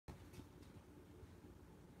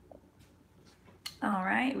All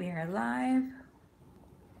right, we are live.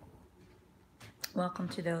 Welcome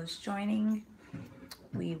to those joining.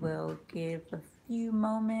 We will give a few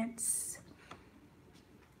moments.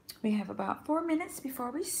 We have about 4 minutes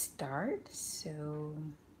before we start, so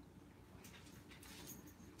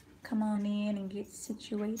come on in and get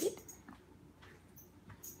situated.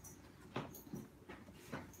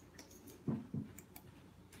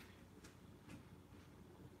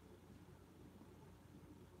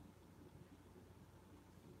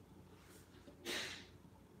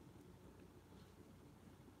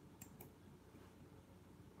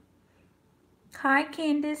 Hi,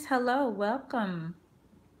 Candace. Hello, welcome.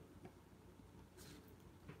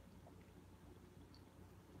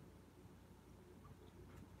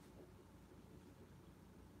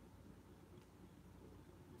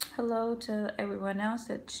 Hello to everyone else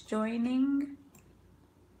that's joining.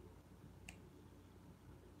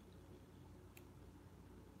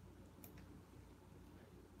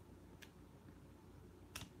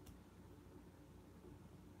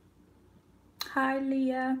 Hi,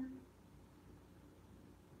 Leah.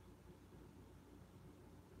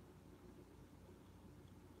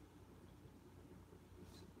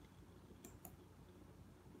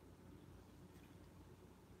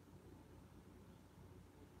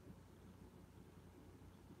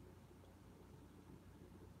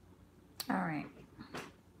 All right.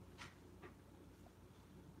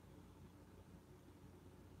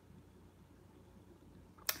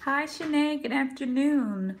 Hi, Shanae. Good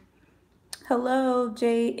afternoon. Hello,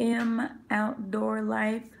 JM Outdoor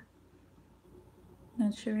Life.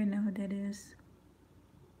 Not sure I know who that is.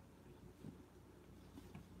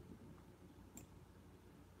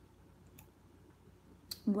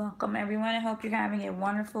 Welcome, everyone. I hope you're having a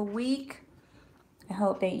wonderful week. I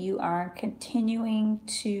hope that you are continuing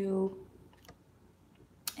to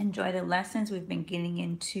enjoy the lessons. We've been getting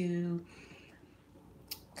into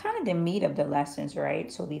kind of the meat of the lessons,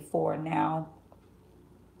 right? So before now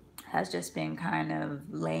has just been kind of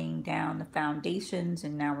laying down the foundations,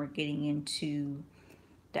 and now we're getting into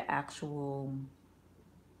the actual,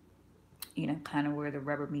 kind of where the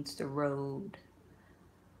rubber meets the road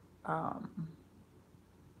um,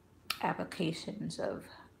 applications of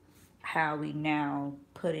how we now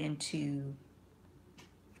put into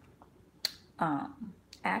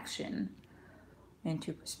action,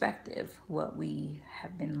 into perspective, what we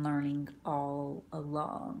have been learning all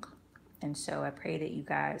along. And so I pray that you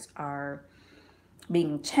guys are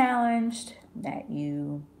being challenged, that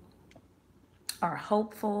you are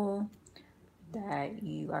hopeful, that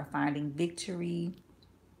you are finding victory.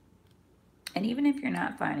 And even if you're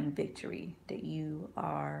not finding victory, that you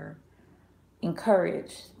are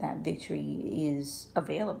encouraged that victory is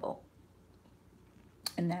available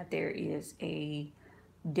and that there is a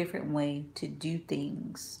different way to do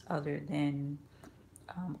things other than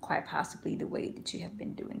quite possibly the way that you have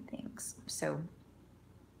been doing things. So,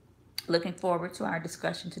 looking forward to our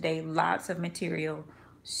discussion today. Lots of material.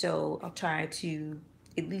 So, I'll try to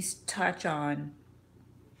at least touch on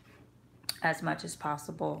as much as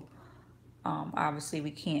possible. Obviously,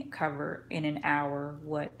 we can't cover in an hour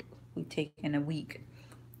what we take in a week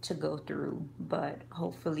to go through, but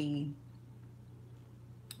hopefully,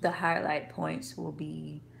 the highlight points will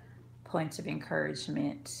be points of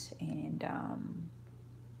encouragement and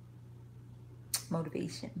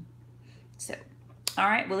motivation. So, all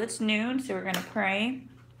right, well, it's noon, so we're going to pray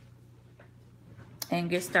and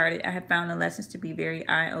get started. I have found the lessons to be very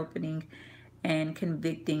eye opening and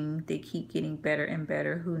convicting. They keep getting better and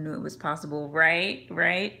better. Who knew it was possible? Right,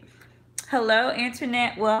 right. Hello,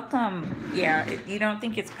 Internet. Welcome. Yeah, you don't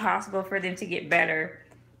think it's possible for them to get better.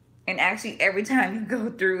 And actually, every time you go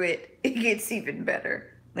through it, it gets even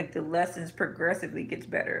better. Like the lessons progressively gets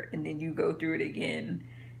better, and then you go through it again,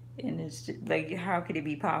 and it's just like, how could it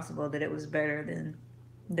be possible that it was better than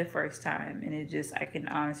the first time? And it just, I can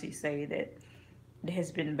honestly say that it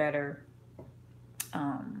has been better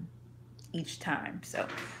um, each time. So,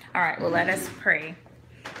 all right, well, let us pray,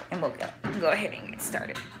 and we'll go ahead and get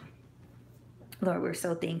started. Lord, we're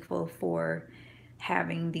so thankful for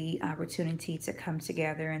having the opportunity to come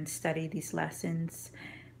together and study these lessons.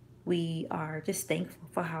 We are just thankful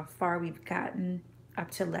for how far we've gotten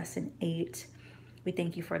up to lesson 8. We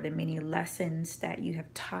thank you for the many lessons that you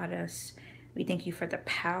have taught us. We thank you for the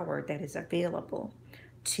power that is available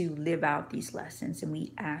to live out these lessons. And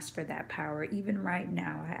we ask for that power even right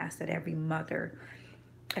now. I ask that every mother,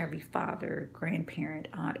 every father, grandparent,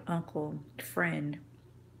 aunt, uncle, friend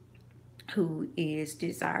who is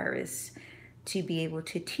desirous to be able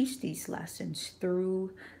to teach these lessons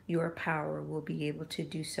through your power will be able to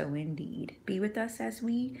do so indeed. Be with us as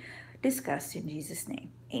we discuss in Jesus'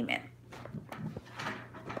 name. Amen.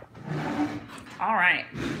 All right.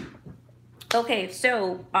 Okay,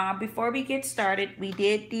 so before we get started, we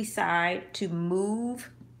did decide to move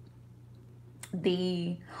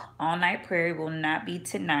the all-night prayer. It will not be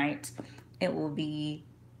tonight. It will be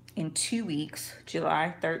in 2 weeks,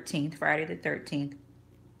 July 13th, Friday the 13th.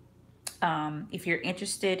 If you're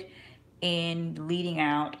interested in leading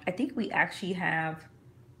out, I think we actually have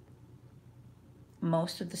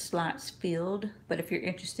most of the slots filled, but if you're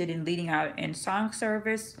interested in leading out in song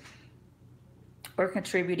service or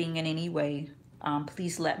contributing in any way,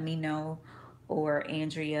 please let me know, or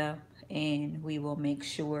Andrea, and we will make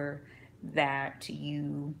sure that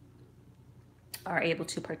you are able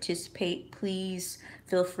to participate. Please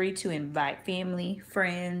feel free to invite family,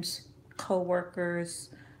 friends, co-workers,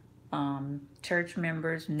 church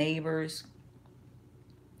members, neighbors,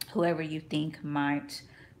 whoever you think might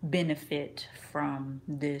benefit from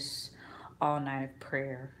this all-night of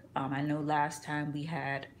prayer. I know last time we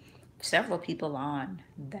had several people on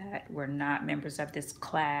that were not members of this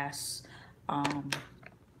class, and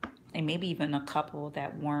maybe even a couple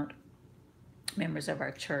that weren't members of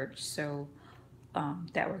our church. So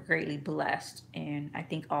that were greatly blessed, and I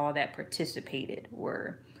think all that participated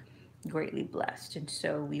were greatly blessed. And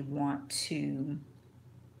so we want to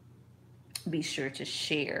be sure to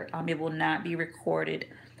share. It will not be recorded,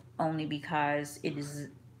 only because it is,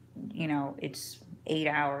 it's 8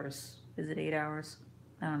 hours. Is it 8 hours?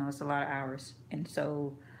 I don't know. It's a lot of hours. And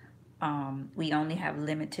so we only have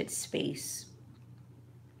limited space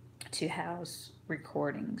to house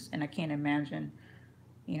recordings. And I can't imagine,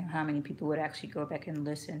 how many people would actually go back and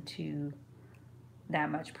listen to that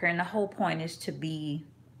much prayer. And the whole point is to be,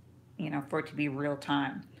 for it to be real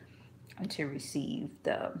time and to receive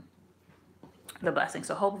the blessing.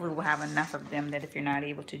 So hopefully we'll have enough of them that if you're not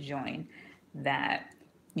able to join, that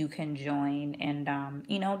you can join and,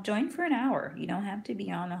 join for an hour. You don't have to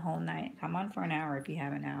be on the whole night. Come on for an hour if you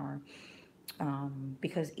have an hour,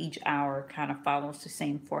 because each hour kind of follows the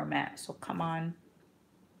same format. So come on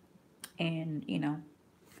and,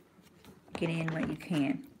 get in what you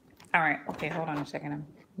can. All right. Okay, hold on a second. I'm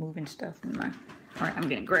moving stuff in my... All right, I'm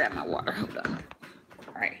going to grab my water. Hold on.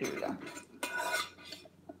 All right, here we go.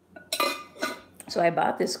 So I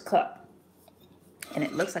bought this cup, and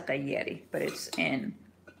it looks like a Yeti, but it's an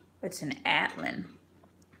Atlan,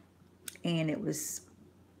 and it was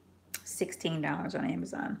 $16 on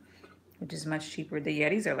Amazon, which is much cheaper. The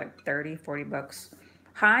Yetis are like 30, 40 bucks.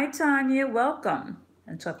 Hi, Tanya, welcome.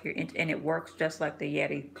 And so if you're and it works just like the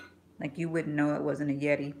Yeti. Like you wouldn't know it wasn't a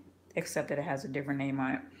Yeti, except that it has a different name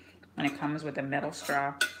on it. And it comes with a metal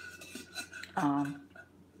straw. I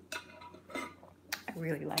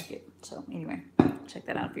really like it. So anyway, check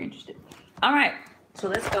that out if you're interested. All right, so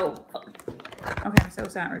let's go. Okay, I'm so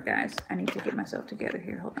sorry, guys. I need to get myself together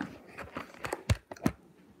here. Hold on.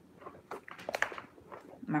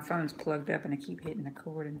 My phone's plugged up and I keep hitting the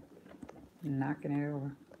cord and knocking it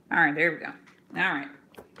over. All right, there we go. All right.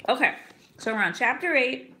 Okay, so we're on chapter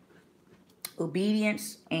 8,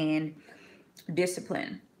 obedience and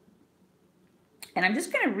discipline. And I'm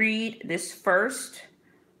just going to read this first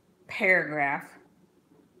paragraph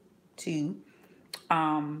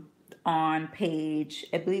on page,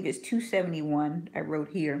 I believe it's 271. I wrote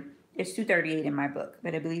here. It's 238 in my book,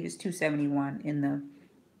 but I believe it's 271 in the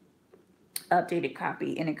updated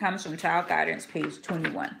copy. And it comes from Child Guidance, page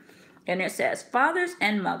 21. And it says, fathers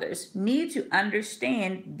and mothers need to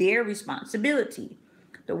understand their responsibility.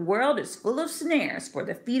 The world is full of snares for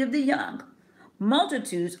the feet of the young.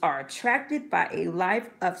 Multitudes are attracted by a life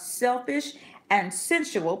of selfish and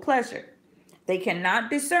sensual pleasure. They cannot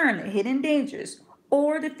discern the hidden dangers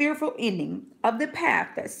or the fearful ending of the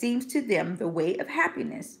path that seems to them the way of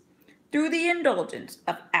happiness. Through the indulgence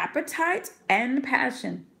of appetite and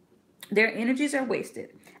passion, their energies are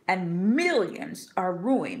wasted, and millions are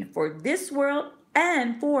ruined for this world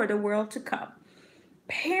and for the world to come.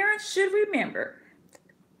 Parents should remember,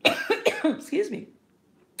 excuse me,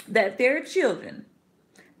 that their children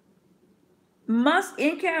must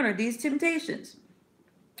encounter these temptations.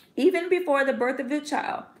 Even before the birth of the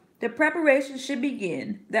child, the preparation should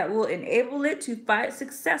begin that will enable it to fight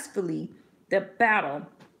successfully the battle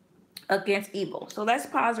against evil. So let's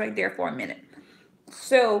pause right there for a minute.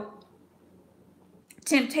 So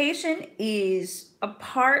temptation is a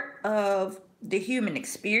part of the human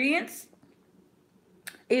experience.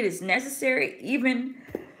 It is necessary, even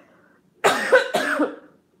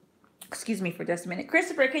excuse me for just a minute.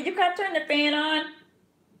 Christopher, can you come turn the fan on?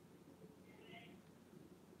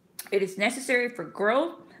 It is necessary for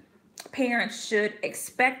growth. Parents should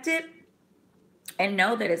expect it and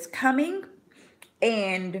know that it's coming.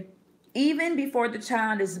 And even before the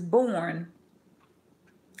child is born,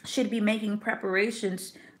 should be making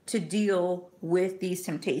preparations to deal with these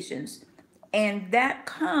temptations. And that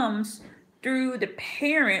comes through the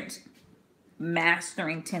parent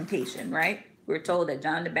mastering temptation, right? We're told that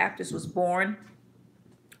John the Baptist was born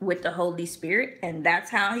with the Holy Spirit, and that's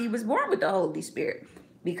how he was born with the Holy Spirit,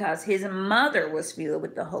 because his mother was filled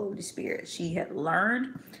with the Holy Spirit. She had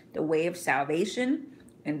learned the way of salvation,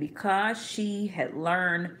 and because she had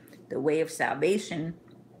learned the way of salvation,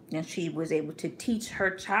 and she was able to teach her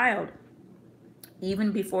child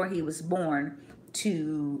even before he was born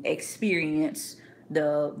to experience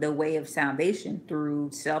the way of salvation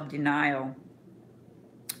through self-denial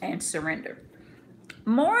and surrender.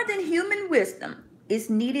 More than human wisdom is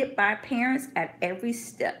needed by parents at every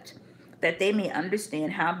step, that they may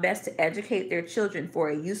understand how best to educate their children for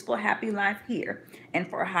a useful, happy life here and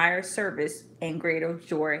for higher service and greater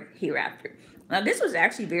joy hereafter. Now, this was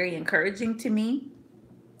actually very encouraging to me,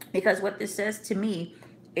 because what this says to me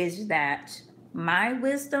is that my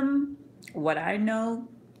wisdom, what I know,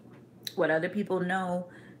 what other people know,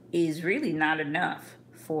 is really not enough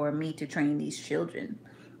for me to train these children.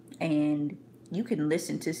 And you can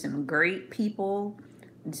listen to some great people,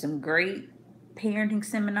 some great parenting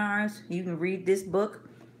seminars. You can read this book,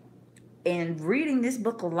 and reading this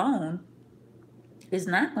book alone is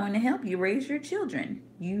not going to help you raise your children.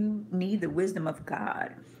 You need the wisdom of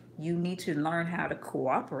God. You need to learn how to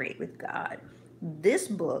cooperate with God. This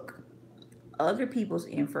book, other people's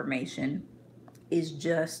information, is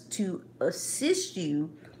just to assist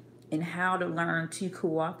you in how to learn to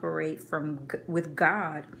cooperate with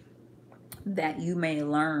God, that you may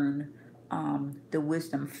learn the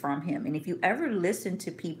wisdom from him. And if you ever listen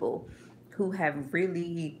to people who have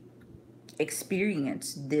really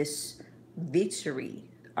experienced this victory,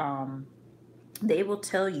 they will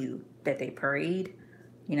tell you that they prayed,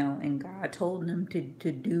 and God told them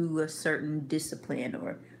to do a certain discipline,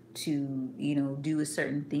 or to, do a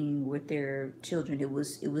certain thing with their children. It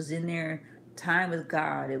was in their time with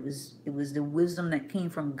God. It was the wisdom that came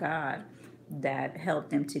from God that helped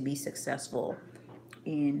them to be successful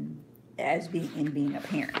in being a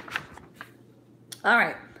parent. All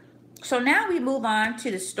right. So now we move on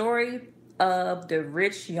to the story of the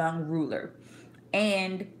rich young ruler.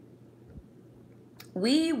 And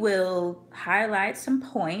we will highlight some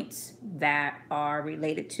points that are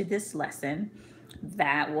related to this lesson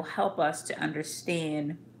that will help us to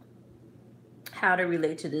understand how to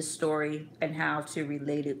relate to this story and how to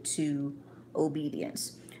relate it to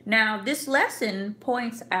obedience. Now, this lesson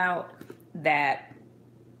points out that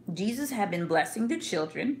Jesus had been blessing the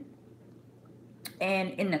children, and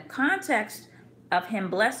in the context of him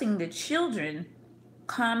blessing the children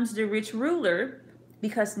comes the rich ruler,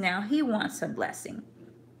 because now he wants a blessing.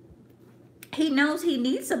 He knows he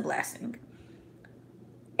needs a blessing,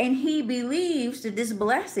 and he believes that this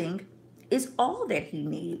blessing is all that he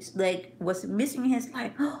needs. Like, what's missing in his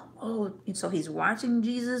life. Oh, and so he's watching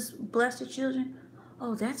Jesus bless the children.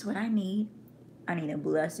 Oh, that's what I need. I need a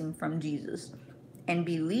blessing from Jesus. And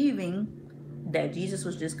believing that Jesus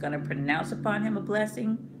was just going to pronounce upon him a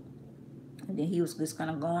blessing, and then he was just going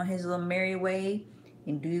to go on his little merry way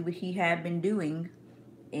and do what he had been doing.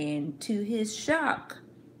 And to his shock,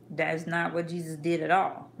 that's not what Jesus did at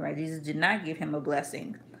all, right? Jesus did not give him a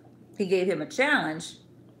blessing. He gave him a challenge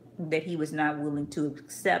that he was not willing to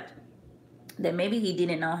accept, that maybe he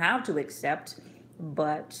didn't know how to accept,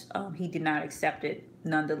 but he did not accept it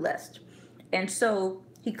nonetheless. And so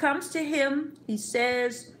he comes to him. He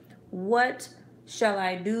says, "What shall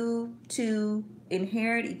I do to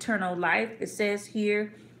inherit eternal life?" It says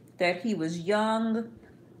here that he was young.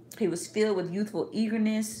 He was filled with youthful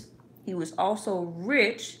eagerness. He was also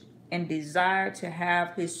rich and desired to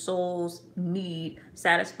have his soul's need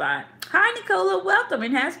satisfied. Hi, Nicola. Welcome.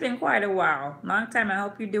 It has been quite a while. Long time. I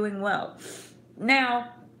hope you're doing well.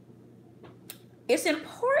 Now, it's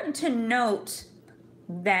important to note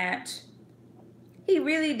that he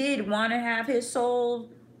really did want to have his soul's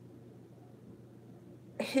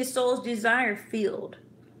desire filled.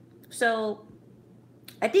 So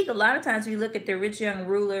I think a lot of times we look at the rich young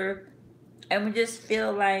ruler and we just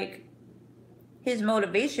feel like his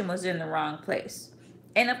motivation was in the wrong place.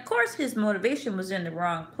 And of course his motivation was in the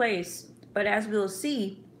wrong place, but as we'll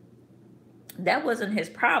see, that wasn't his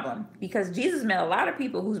problem, because Jesus met a lot of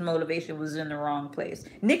people whose motivation was in the wrong place.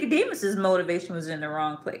 Nicodemus's motivation was in the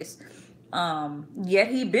wrong place. Yet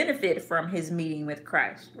he benefited from his meeting with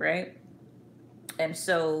Christ, right? And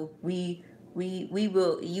so we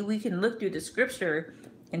can look through the scripture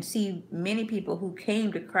and see many people who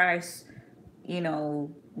came to Christ,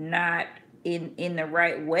 not in the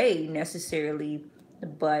right way necessarily,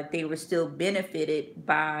 but they were still benefited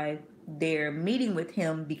by their meeting with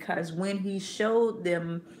him, because when he showed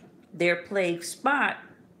them their plague spot,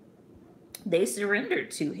 they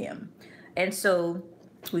surrendered to him. And so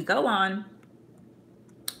we go on.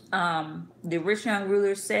 The rich young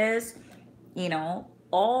ruler says,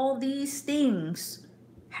 all these things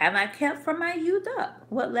have I kept from my youth up.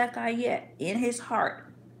 What lack I yet? In his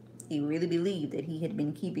heart, he really believed that he had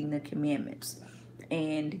been keeping the commandments.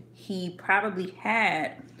 And he probably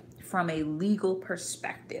had from a legal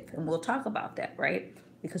perspective. And we'll talk about that, right?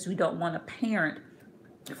 Because we don't want to parent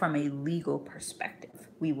from a legal perspective.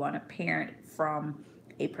 We want to parent from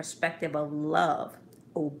a perspective of love,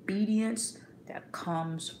 obedience that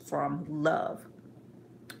comes from love,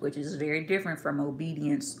 which is very different from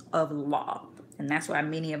obedience of law. And that's why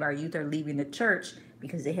many of our youth are leaving the church,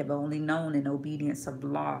 because they have only known an obedience of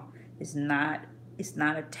law. It's not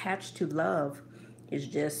attached to love. It's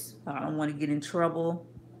just, I don't want to get in trouble.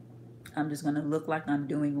 I'm just going to look like I'm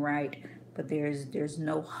doing right. But there's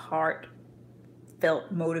no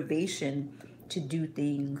heartfelt motivation to do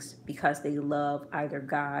things because they love either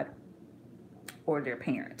God or their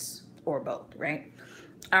parents or both, right?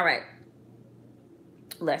 All right.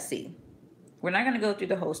 Let's see. We're not going to go through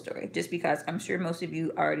the whole story just because I'm sure most of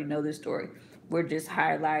you already know this story. We're just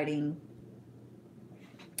highlighting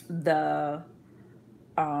the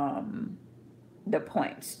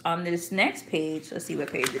points. On this next page, let's see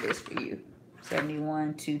what page it is for you.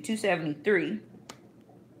 71 to 273.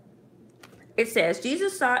 It says,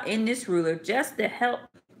 Jesus saw in this ruler just the help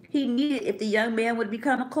he needed if the young man would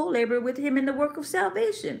become a co-laborer with him in the work of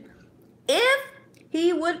salvation. If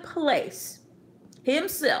he would place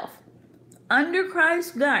himself under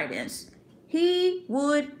Christ's guidance, he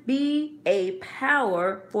would be a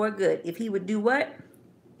power for good. If he would do what?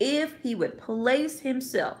 If he would place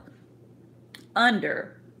himself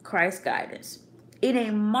under Christ's guidance. In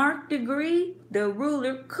a marked degree, the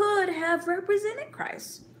ruler could have represented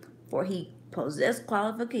Christ, for he possessed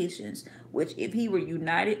qualifications which, if he were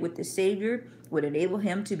united with the Savior, would enable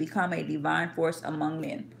him to become a divine force among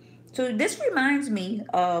men. So this reminds me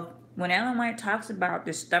of when Ellen White talks about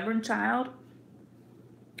the stubborn child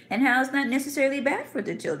and how it's not necessarily bad for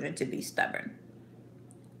the children to be stubborn.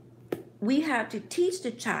 We have to teach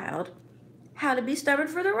the child how to be stubborn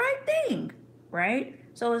for the right thing, right?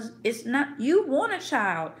 So it's not, you want a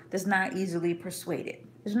child that's not easily persuaded.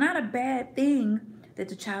 It's not a bad thing that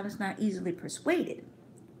the child is not easily persuaded.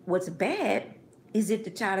 What's bad is if the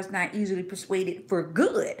child is not easily persuaded for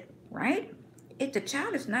good, right? If the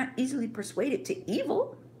child is not easily persuaded to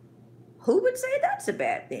evil, who would say that's a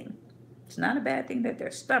bad thing? It's not a bad thing that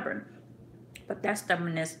they're stubborn, but that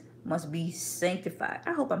stubbornness must be sanctified.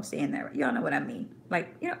 I hope I'm saying that right. Y'all know what I mean.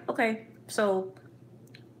 Like, okay, so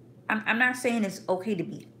I'm not saying it's okay to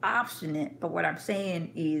be obstinate, but what I'm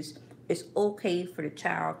saying is it's okay for the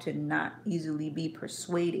child to not easily be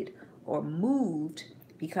persuaded or moved,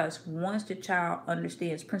 because once the child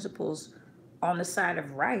understands principles on the side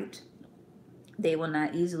of right, they will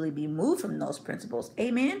not easily be moved from those principles.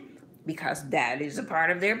 Amen? Because that is a part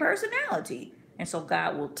of their personality. And so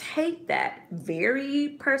God will take that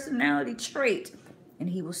very personality trait and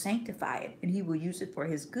he will sanctify it and he will use it for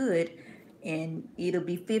his good. And it'll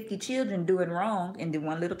be 50 children doing wrong, and then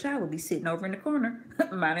one little child will be sitting over in the corner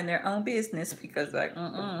minding their own business because like,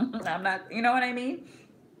 I'm not, you know what I mean?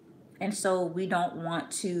 And so we don't want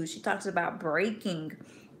to, she talks about breaking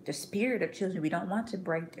the spirit of children. We don't want to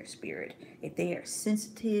break their spirit. If they are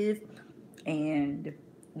sensitive and,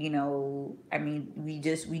 we don't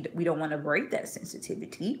want to break that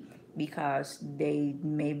sensitivity, because they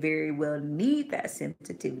may very well need that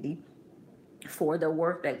sensitivity for the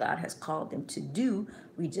work that God has called them to do.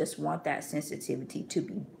 We just want that sensitivity to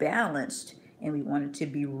be balanced, and we want it to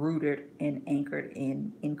be rooted and anchored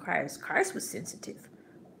in Christ. Christ was sensitive,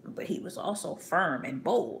 but he was also firm and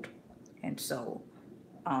bold. And so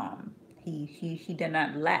he did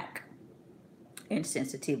not lack in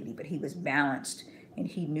sensitivity, but he was balanced and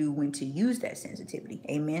he knew when to use that sensitivity.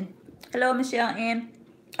 Amen. Hello, Michelle Ann.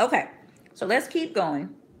 Okay, so let's keep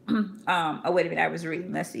going. Oh, wait a minute, I was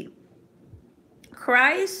reading. Let's see.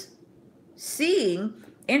 Christ, seeing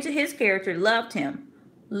into his character, loved him.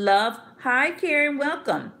 Love, high care, and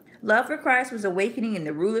welcome. Love for Christ was awakening in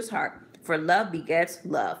the ruler's heart, for love begets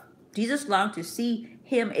love. Jesus longed to see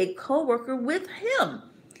him a co-worker with him.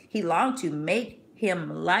 He longed to make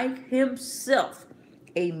him like himself,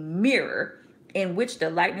 a mirror in which the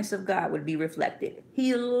likeness of God would be reflected.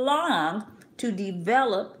 He longed to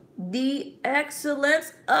develop the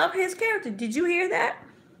excellence of his character. Did you hear that?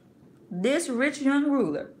 This rich young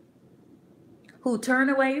ruler who turned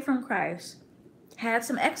away from Christ had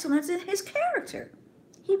some excellence in his character.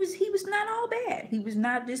 He was not all bad. He was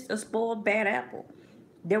not just a spoiled bad apple.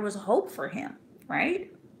 There was hope for him,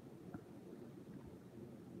 right?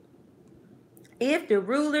 If the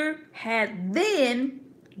ruler had then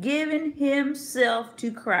given himself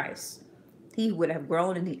to Christ, he would have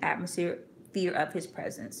grown in the atmosphere of his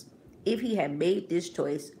presence. If he had made this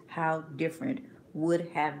choice, how different would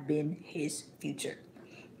have been his future?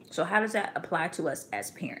 So how does that apply to us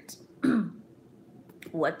as parents?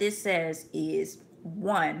 What this says is,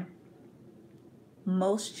 one,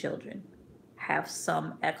 most children have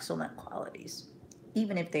some excellent qualities,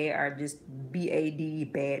 even if they are just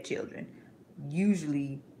bad children.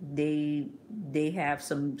 Usually they have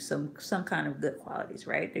some kind of good qualities,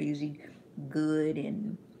 right? They're usually good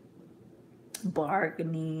in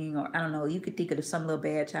bargaining, or I don't know, you could think of some little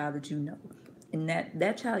bad child that you know, and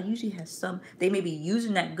that child usually has some, they may be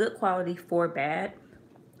using that good quality for bad,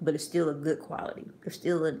 but it's still a good quality. It's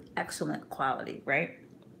still an excellent quality, right?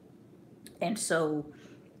 And so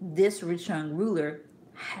this rich young ruler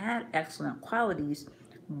had excellent qualities,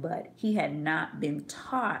 but he had not been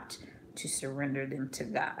taught to surrender them to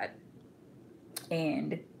God.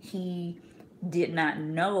 And he did not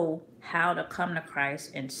know how to come to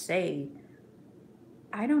Christ and say,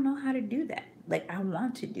 I don't know how to do that. Like, I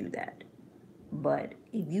want to do that. But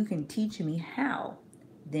if you can teach me how,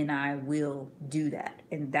 then I will do that.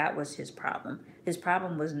 And that was his problem. His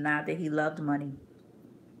problem was not that he loved money.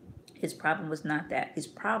 His problem was not that. His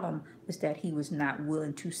problem was that he was not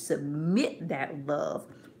willing to submit that love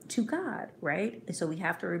to God, right? And so we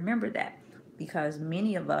have to remember that, because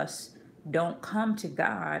many of us don't come to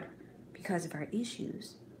God because of our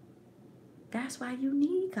issues. That's why you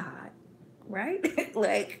need God, right?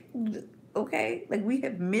 Like, okay, like we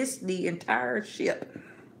have missed the entire ship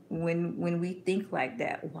when we think like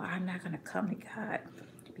that. Well, I'm not going to come to God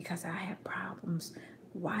because I have problems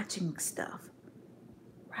watching stuff,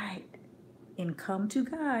 right? And come to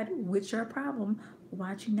God with your problem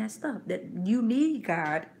watching that stuff. That you need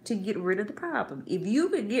God to get rid of the problem. If you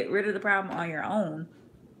could get rid of the problem on your own,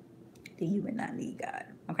 then you would not need God.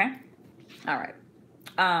 Okay? All right.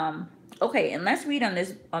 Okay, and let's read on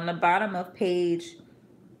this on the bottom of page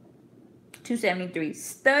 273.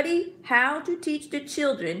 Study how to teach the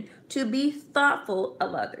children to be thoughtful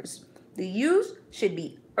of others. The youth should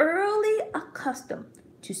be early accustomed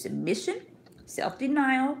to submission,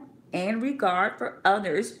 self-denial, and regard for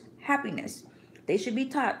others' happiness. They should be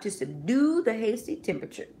taught to subdue the hasty temper,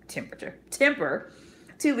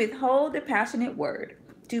 to withhold the passionate word,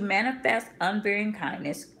 to manifest unvarying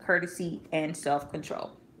kindness, courtesy, and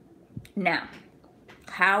self-control. Now,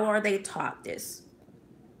 how are they taught this?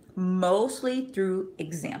 Mostly through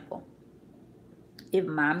example. If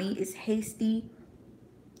mommy is hasty,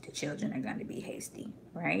 the children are going to be hasty,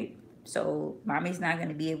 right? So mommy's not going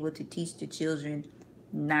to be able to teach the children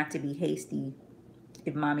not to be hasty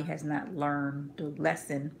if mommy has not learned the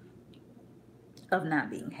lesson of not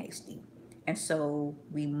being hasty. And so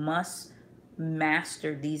we must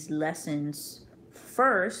master these lessons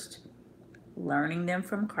first, learning them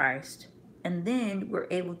from Christ, and then we're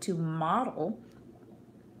able to model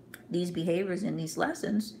these behaviors and these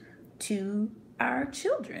lessons to our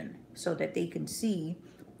children so that they can see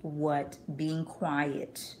what being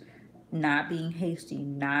quiet, not being hasty,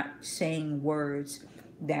 not saying words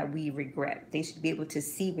that we regret. They should be able to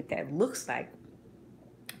see what that looks like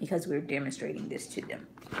because we're demonstrating this to them.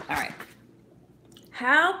 All right.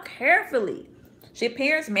 How carefully should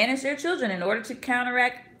parents manage their children in order to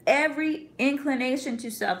counteract every inclination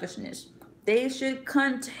to selfishness? They should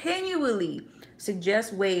continually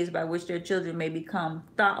suggest ways by which their children may become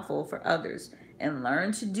thoughtful for others and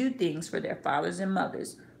learn to do things for their fathers and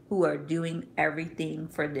mothers who are doing everything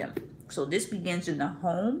for them. So this begins in the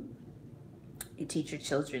home. You teach your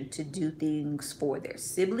children to do things for their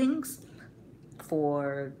siblings,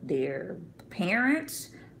 for their parents,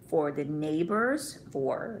 for the neighbors,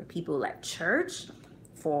 for people at church,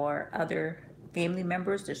 for other family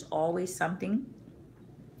members. There's always something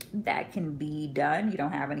that can be done. You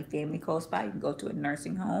don't have any family close by, you can go to a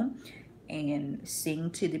nursing home and sing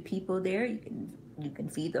to the people there. You can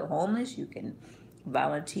feed the homeless. You can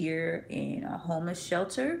volunteer in a homeless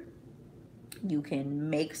shelter. You can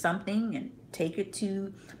make something and take it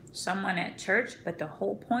to someone at church. But the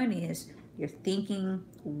whole point is you're thinking,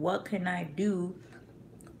 what can I do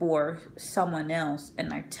for someone else?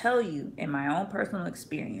 And I tell you, in my own personal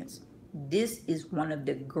experience, this is one of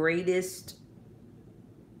the greatest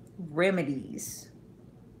remedies,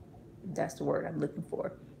 that's the word I'm looking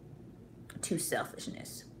for, to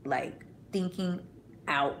selfishness. Like thinking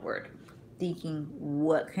outward, thinking,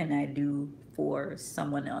 what can I do for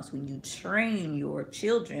someone else? When you train your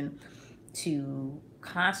children to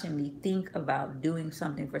constantly think about doing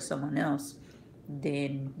something for someone else,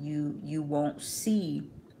 then you won't see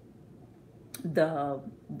the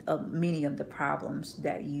many of the problems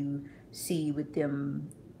that you see with them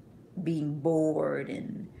being bored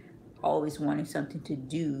and always wanting something to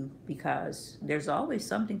do, because there's always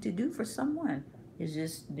something to do for someone. It's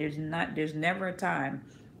just there's never a time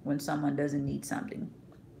when someone doesn't need something.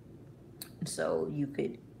 So you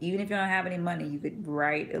could, even if you don't have any money, you could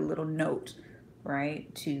write a little note,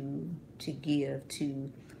 right, to give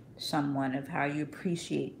to someone of how you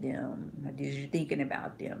appreciate them, as you're thinking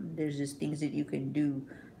about them. There's just things that you can do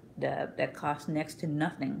that cost next to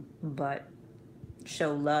nothing, but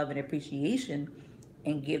show love and appreciation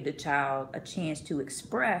and give the child a chance to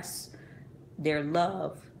express their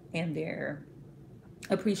love and their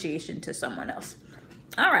appreciation to someone else.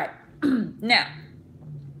 All right. Now,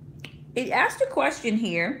 it asked a question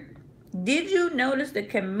here. Did you notice the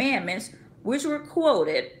commandments which were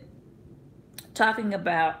quoted talking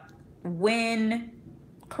about when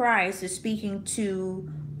Christ is speaking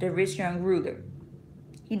to the rich young ruler?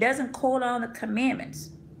 He doesn't quote all the commandments.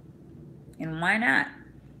 And why not?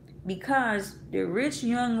 Because the rich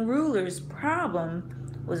young ruler's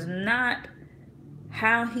problem was not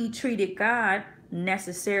how he treated God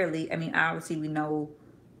necessarily. I mean, obviously we know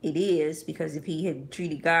it is, because if he had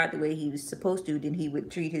treated God the way he was supposed to, then he would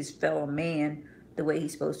treat his fellow man the way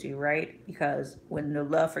he's supposed to, right? Because when the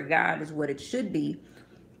love for God is what it should be,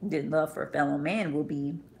 then love for a fellow man will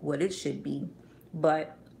be what it should be.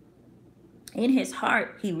 But in his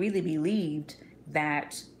heart, he really believed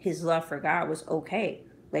that his love for God was okay.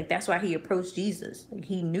 Like, that's why he approached Jesus. Like,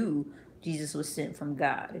 he knew Jesus was sent from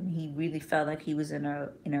God, and he really felt like he was in a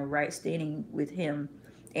right standing with him.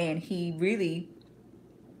 And he really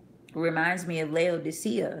reminds me of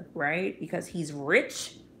Laodicea, right? Because he's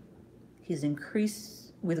rich, he's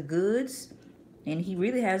increased with goods, and he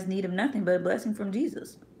really has need of nothing but a blessing from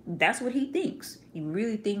Jesus. That's what he thinks. He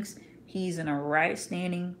really thinks he's in a right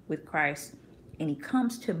standing with Christ, and he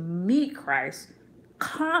comes to meet Christ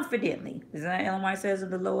confidently. Isn't that Ellen White says of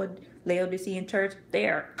the Lord Laodicean church? They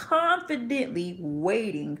are confidently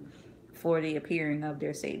waiting for the appearing of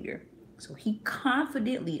their Savior. So he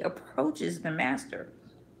confidently approaches the Master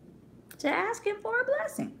to ask him for a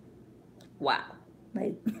blessing. Wow.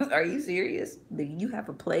 Like, are you serious? Like, you have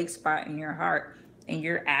a plague spot in your heart and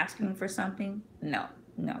you're asking for something? No.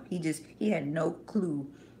 He had no clue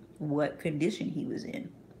what condition he was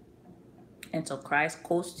in. And so Christ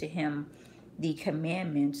quotes to him the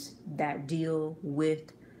commandments that deal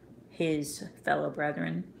with his fellow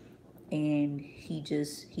brethren, and he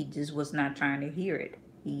just was not trying to hear it.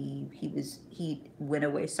 He went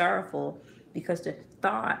away sorrowful, because the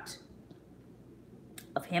thought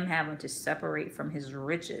of him having to separate from his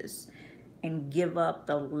riches and give up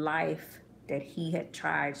the life that he had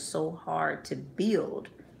tried so hard to build,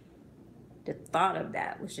 the thought of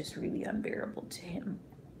that was just really unbearable to him.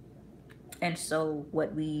 And so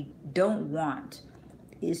what we don't want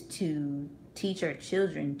is to teach our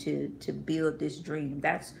children to build this dream.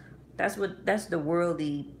 That's the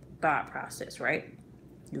worldly thought process, right?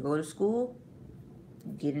 You go to school,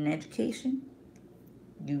 you get an education,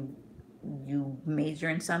 you major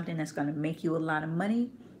in something that's going to make you a lot of money.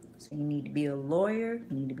 So you need to be a lawyer,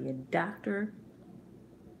 you need to be a doctor,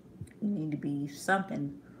 you need to be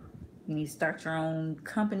something. You need to start your own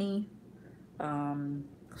company,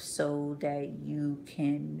 so that you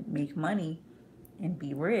can make money and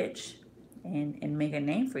be rich and make a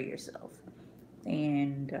name for yourself.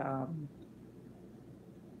 And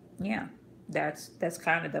yeah, that's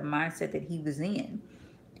kind of the mindset that he was in.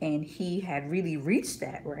 And he had really reached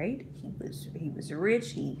that, right? He was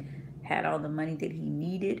rich, he had all the money that he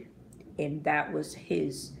needed, and that was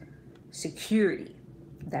his security.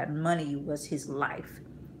 That money was his life.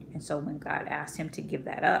 And so when God asked him to give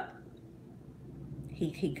that up,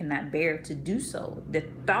 he could not bear to do so. The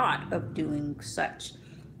thought of doing such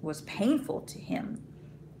was painful to him.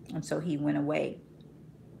 And so he went away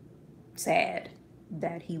sad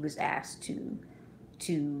that he was asked to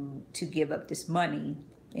give up this money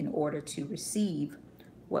in order to receive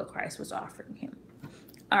what Christ was offering him.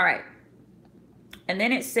 All right. And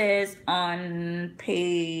then it says on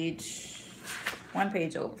one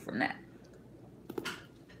page over from that,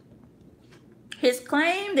 his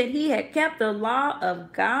claim that he had kept the law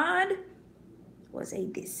of God was a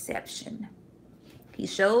deception. He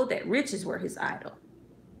showed that riches were his idol.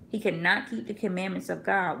 He could not keep the commandments of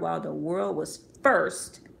God while the world was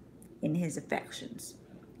first in his affections.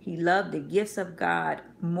 He loved the gifts of God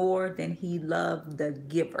more than he loved the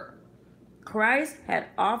giver. Christ had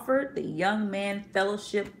offered the young man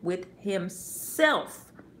fellowship with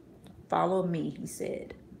himself Follow me, he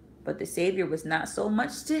said. But the Savior was not so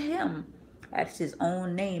much to him as his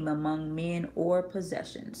own name among men or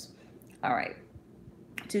possessions. All right.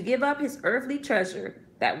 To give up his earthly treasure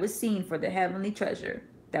that was seen for the heavenly treasure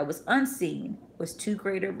that was unseen was too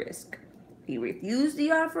great a risk. He refused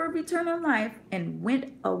the offer of eternal life and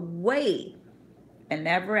went away, and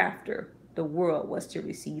ever after the world was to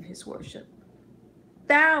receive his worship.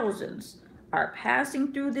 Thousands are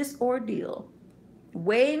passing through this ordeal,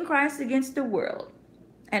 weighing Christ against the world,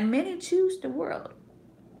 and many choose the world.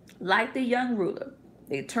 Like the young ruler,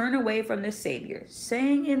 they turn away from the Savior,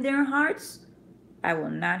 saying in their hearts, I will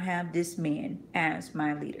not have this man as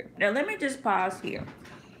my leader. Now, let me just pause here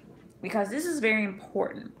because this is very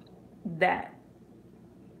important. That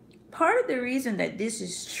part of the reason that this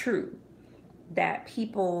is true, that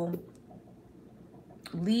people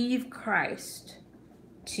leave Christ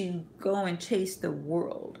to go and chase the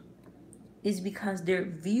world, is because their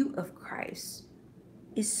view of Christ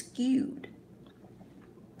is skewed.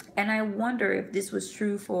 And I wonder if this was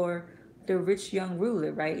true for the rich young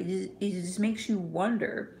ruler, right? It just makes you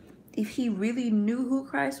wonder if he really knew who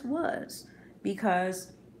Christ was.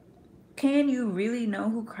 Because can you really know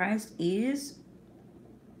who Christ is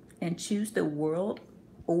and choose the world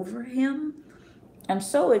over him? And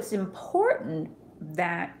so it's important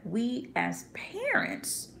that we as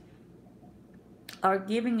parents are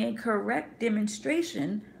giving a correct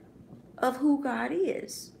demonstration of who God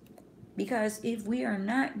is. Because if we are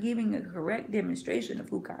not giving a correct demonstration of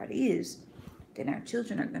who God is, then our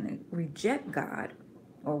children are going to reject God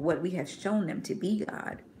or what we have shown them to be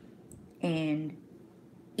God. And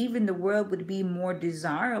even the world would be more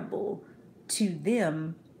desirable to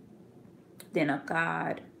them than a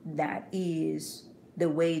God that is the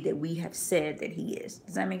way that we have said that he is.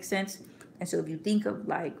 Does that make sense? And so if you think of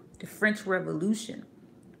like the French Revolution,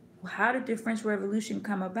 how did the French Revolution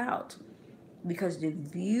come about? Because the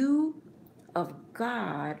view of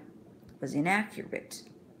God was inaccurate.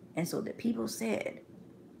 And so the people said,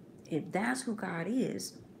 if that's who God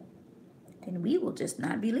is, then we will just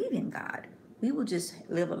not believe in God. We will just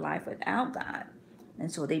live a life without God.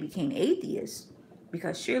 And so they became atheists,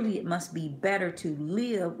 because surely it must be better to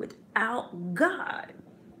live without God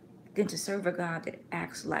than to serve a God that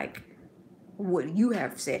acts like what you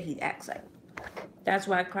have said he acts like. That's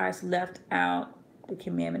why Christ left out the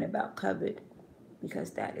commandment about covet,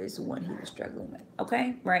 because that is the one he was struggling with.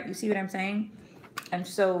 Okay, right? You see what I'm saying? And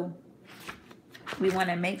so we want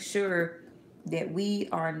to make sure that we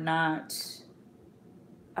are not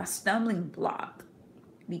a stumbling block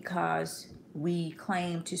because we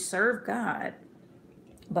claim to serve God,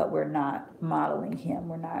 but we're not modeling him.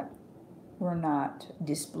 We're not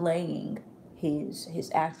displaying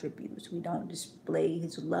his attributes. We don't display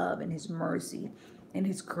his love and his mercy and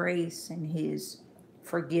his grace and his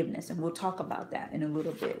forgiveness. And we'll talk about that in a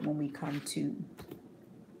little bit when we come to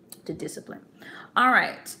discipline. All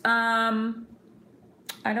right.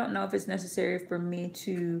 I don't know if it's necessary for me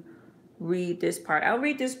to read this part. I'll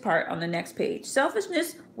read this part on the next page.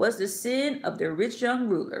 Selfishness was the sin of the rich young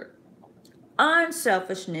ruler.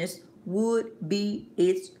 Unselfishness would be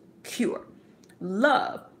its cure.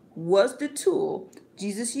 Love was the tool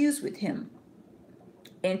Jesus used with him.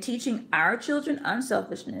 In teaching our children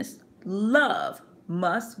unselfishness, love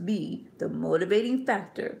must be the motivating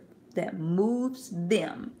factor that moves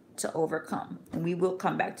them to overcome. And we will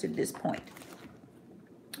come back to this point,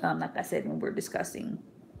 like I said, when we're discussing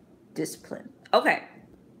discipline. Okay.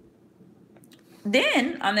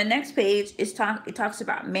 Then on the next page, it talks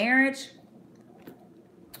about marriage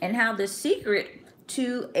and how the secret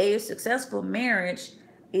to a successful marriage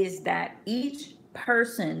is that each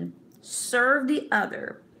person serve the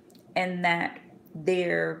other, and that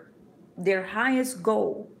their highest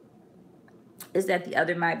goal is that the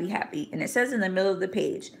other might be happy. And it says in the middle of the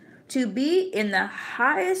page, to be in the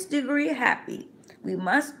highest degree happy, we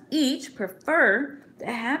must each prefer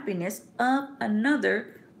the happiness of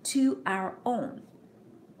another to our own.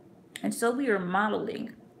 And so we are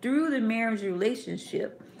modeling through the marriage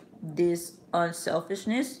relationship this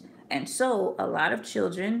unselfishness. And so a lot of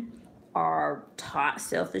children are taught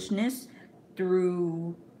selfishness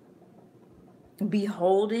through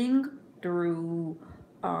beholding, through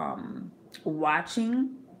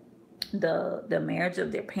watching the marriage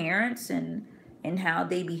of their parents and how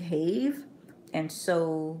they behave. And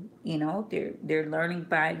so, they're learning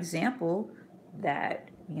by example that,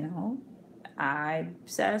 I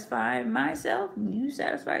satisfy myself and you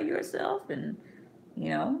satisfy yourself, and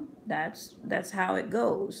that's how it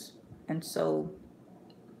goes. And so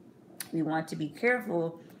we want to be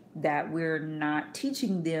careful that we're not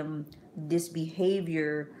teaching them this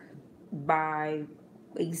behavior by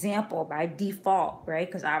example by default, right?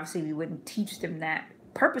 Because obviously we wouldn't teach them that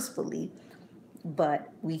purposefully, but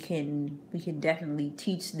we can definitely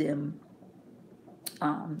teach them,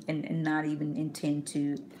 and not even intend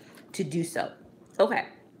to do so. Okay.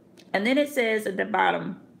 And then it says at the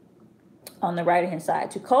bottom on the right hand side,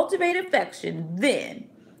 to cultivate affection then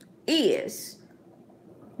is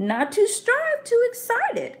not to strive too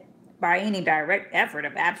excited by any direct effort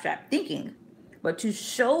of abstract thinking, but to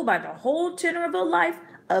show by the whole tenor of a life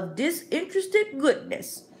of disinterested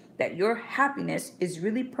goodness that your happiness is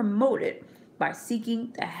really promoted by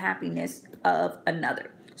seeking the happiness of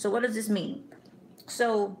another. So what does this mean?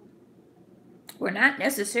 So we're not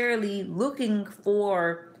necessarily looking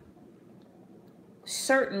for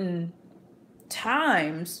certain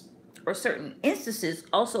times or certain instances,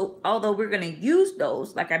 also, although we're going to use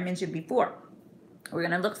those, like I mentioned before. We're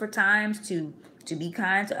going to look for times to be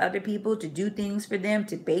kind to other people, to do things for them,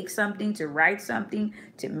 to bake something, to write something,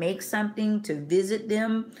 to make something, to visit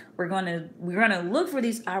them. We're going to look for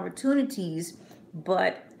these opportunities,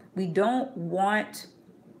 but we don't want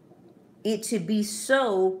it to be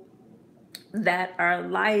so that our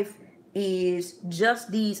life is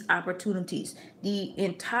just these opportunities. The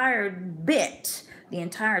entire bent, the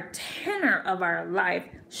entire tenor of our life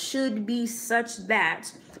should be such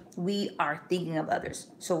that we are thinking of others.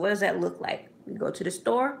 So what does that look like? We go to the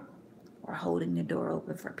store, we're holding the door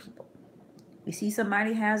open for people. We see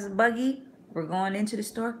somebody has a buggy, we're going into the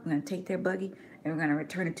store, we're going to take their buggy and we're going to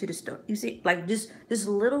return it to the store. You see, like just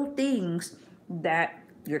little things that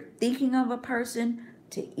you're thinking of a person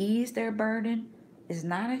to ease their burden is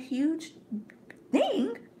not a huge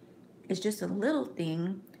thing. It's just a little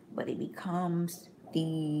thing, but it becomes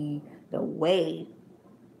the way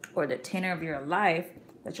or the tenor of your life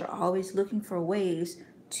that you're always looking for ways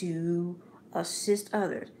to assist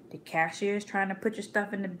others. The cashier is trying to put your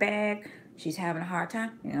stuff in the bag. She's having a hard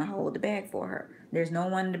time. You're going to hold the bag for her. There's no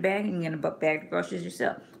one in the bag. You're going to bag the groceries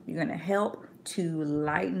yourself. You're going to help to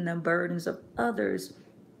lighten the burdens of others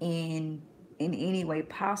in any way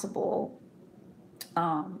possible.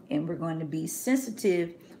 And we're going to be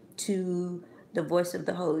sensitive to the voice of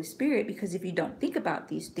the Holy Spirit, because if you don't think about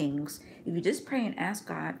these things, if you just pray and ask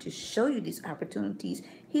God to show you these opportunities,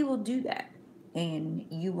 He will do that. And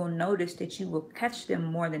you will notice that you will catch them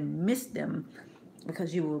more than miss them,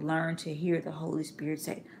 because you will learn to hear the Holy Spirit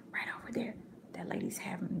say, right over there, that lady's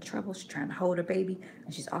having trouble. She's trying to hold her baby,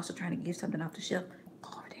 and she's also trying to get something off the shelf.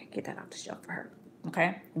 Go over there, get that off the shelf for her.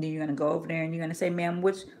 Okay? And then you're going to go over there and you're going to say, ma'am,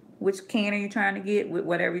 which can are you trying to get?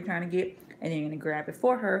 Whatever you're trying to get. And then you're going to grab it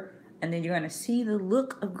for her. And then you're going to see the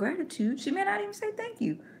look of gratitude. She may not even say thank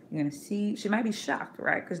you. You're going to see, she might be shocked,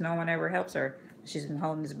 right? Because no one ever helps her. She's been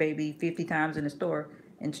holding this baby 50 times in the store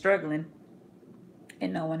and struggling,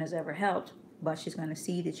 and no one has ever helped. But she's going to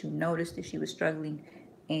see that you noticed that she was struggling,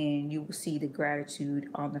 and you will see the gratitude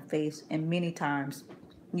on the face. And many times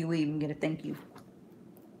you will even get a thank you.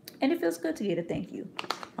 And it feels good to get a thank you.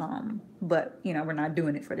 But, we're not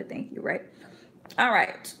doing it for the thank you, right? All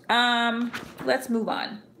right. Let's move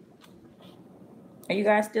on. Are you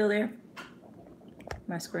guys still there?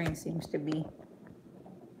 My screen seems to be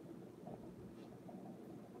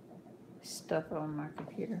stuck on my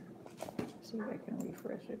computer. Let's see if I can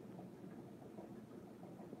refresh it.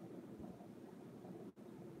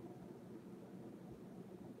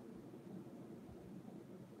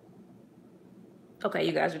 Okay,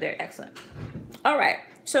 you guys are there. Excellent. All right.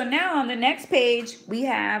 So now on the next page, we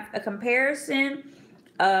have a comparison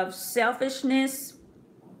of selfishness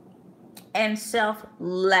and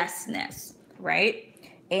selflessness, right?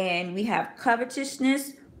 And we have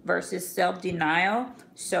covetousness versus self-denial.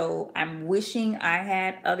 So I'm wishing I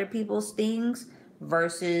had other people's things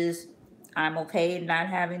versus I'm okay not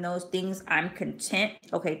having those things. I'm content.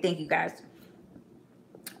 Okay, thank you guys.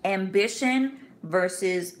 Ambition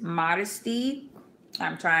versus modesty.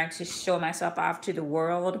 I'm trying to show myself off to the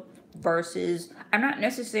world versus I'm not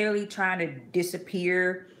necessarily trying to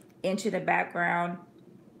disappear into the background,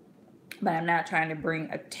 but I'm not trying to bring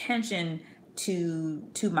attention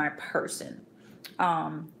to my person.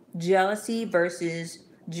 Jealousy versus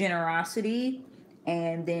generosity,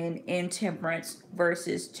 and then intemperance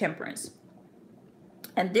versus temperance.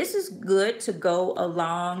 And this is good to go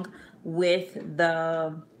along with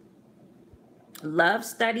the love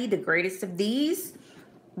study, The Greatest of These,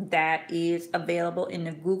 that is available in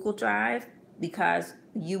the Google Drive, because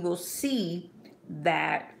you will see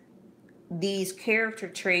that these character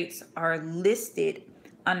traits are listed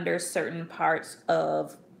under certain parts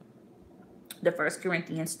of the 1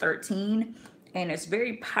 Corinthians 13. And it's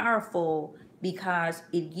very powerful because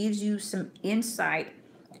it gives you some insight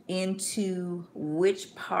into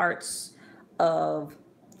which parts of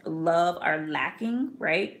love are lacking,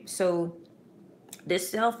 right? So this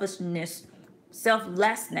selflessness,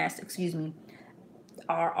 excuse me,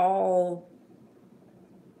 are all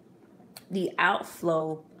the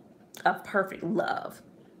outflow of perfect love.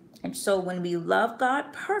 And so when we love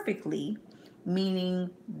God perfectly,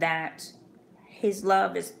 meaning that his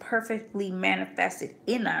love is perfectly manifested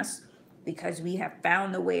in us because we have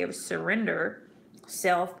found the way of surrender,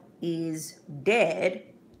 self is dead.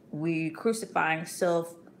 We crucifying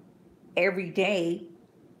self every day,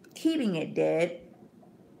 keeping it dead.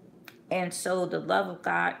 And so the love of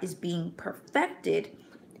God is being perfected,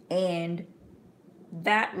 and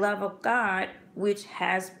that love of God, which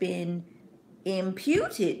has been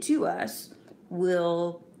imputed to us,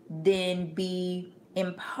 will then be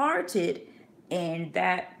imparted, and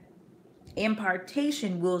that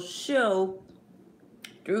impartation will show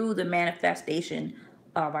through the manifestation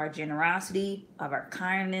of our generosity, of our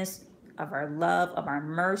kindness, of our love, of our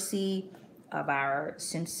mercy, of our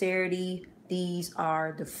sincerity. These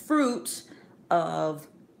are the fruits of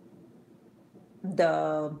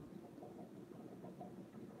the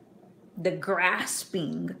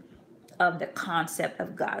grasping of the concept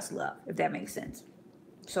of God's love, if that makes sense.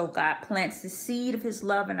 So God plants the seed of his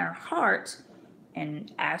love in our hearts,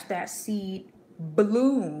 and as that seed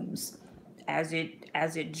blooms, as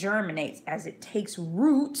it germinates, as it takes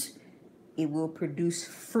root, it will produce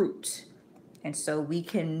fruit. And so we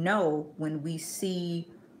can know when we see,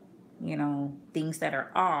 things that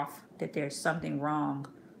are off, that there's something wrong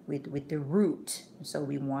with the root. So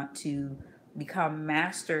we want to become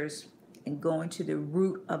masters and go into the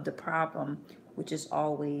root of the problem, which is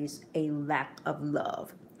always a lack of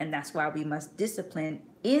love. And that's why we must discipline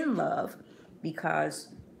in love, because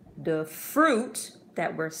the fruit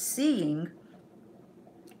that we're seeing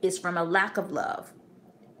is from a lack of love.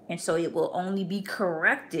 And so it will only be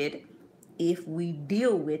corrected if we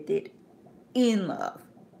deal with it in love.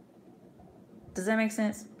 Does that make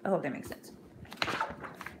sense? I hope that makes sense.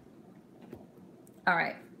 All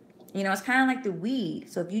right. It's kind of like the weed.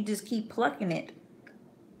 So if you just keep plucking it,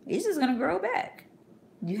 it's just going to grow back.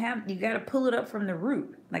 You got to pull it up from the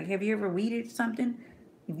root. Like, have you ever weeded something?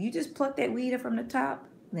 If you just pluck that weed up from the top,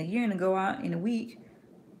 then you're going to go out in a week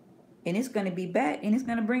and it's going to be back and it's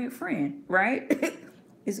going to bring a friend, right?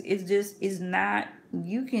 it's not,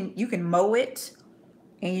 you can mow it,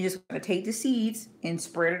 and you just want to take the seeds and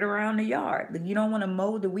spread it around the yard. Like, you don't want to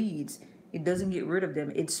mow the weeds. It doesn't get rid of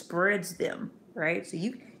them. It spreads them, right? So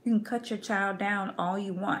you can cut your child down all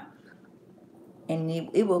you want, and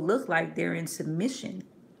it will look like they're in submission.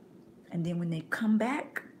 And then when they come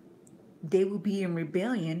back, they will be in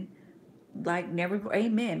rebellion like never.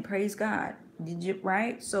 Amen. Praise God. Did you,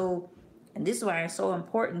 right? So, and this is why it's so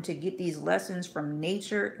important to get these lessons from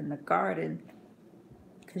nature and the garden,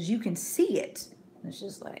 because you can see it. It's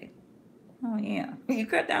just like, oh yeah, you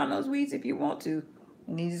cut down those weeds if you want to,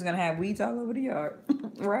 and you're just gonna have weeds all over the yard,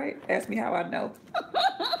 right? Ask me how I know.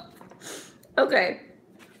 Okay.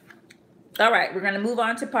 All right, we're gonna move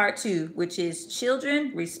on to part 2, which is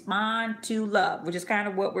children respond to love, which is kind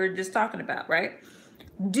of what we're just talking about, right?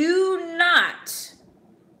 Do not,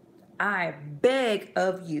 I beg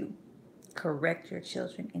of you, correct your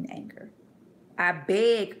children in anger. I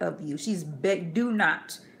beg of you. She's begged, do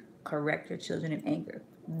not correct your children in anger.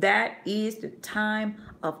 That is the time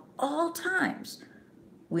of all times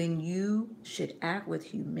when you should act with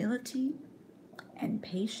humility and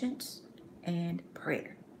patience and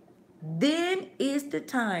prayer. Then is the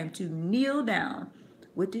time to kneel down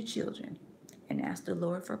with the children and ask the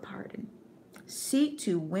Lord for pardon. Seek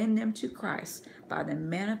to win them to Christ by the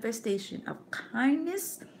manifestation of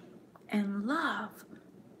kindness and love,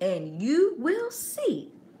 and you will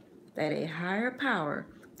see that a higher power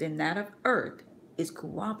than that of earth is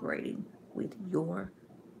cooperating with your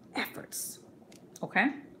efforts.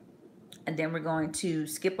 Okay? And then we're going to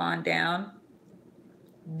skip on down.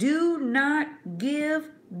 Do not give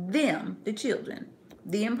them, the children,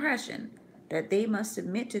 the impression that they must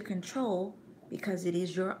submit to control because it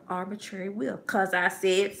is your arbitrary will. Because I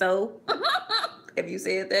said so. Have you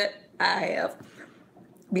said that? I have.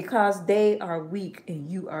 Because they are weak and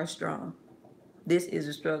you are strong. This is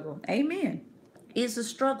a struggle. Amen. It's a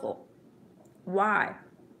struggle. Why?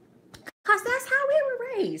 Because that's how we were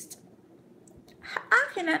raised. I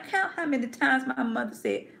cannot count how many times my mother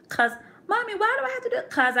said, because, Mommy, why do I have to do it?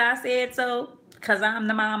 Because I said so. Because I'm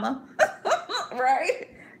the mama. Right?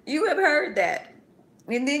 You have heard that.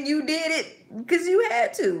 And then you did it because you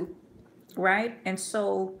had to. Right? And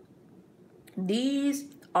so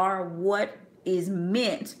these are what is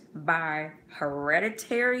meant by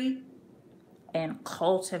hereditary and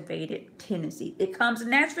cultivated tendency. It comes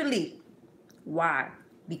naturally. Why?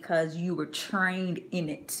 because you were trained in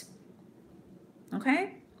it.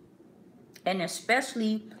 Okay? And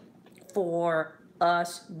especially for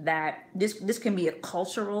us, that this can be a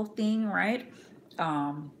cultural thing, right?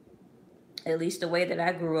 At least the way that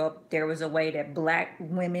I grew up, there was a way that black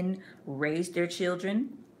women raised their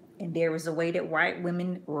children, and there was a way that white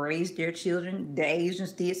women raised their children. The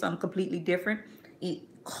Asians did something completely different.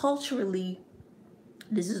 Culturally,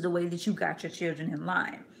 this is the way that you got your children in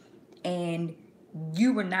line. And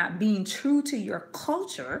you were not being true to your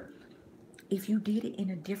culture if you did it in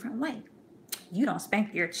a different way. You don't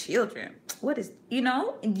spank your children. What is,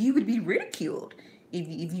 and you would be ridiculed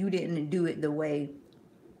if you didn't do it the way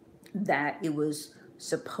that it was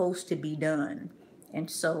supposed to be done. And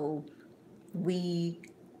so we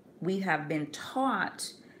have been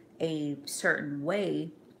taught a certain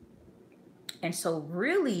way. And so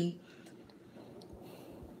really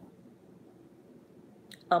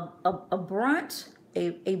a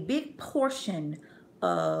big portion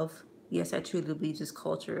of, yes, I truly believe this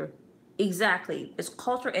culture. Exactly. It's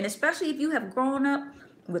culture. And especially if you have grown up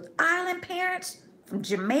with island parents from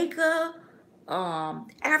Jamaica,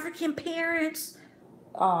 African parents,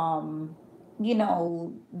 the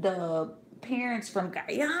parents from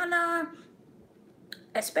Guyana,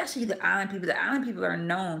 especially the island people. The island people are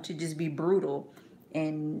known to just be brutal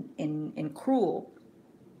and cruel.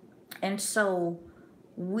 And so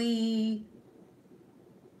what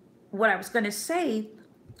I was going to say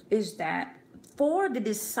is that for the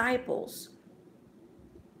disciples,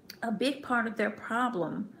 a big part of their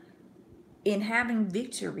problem in having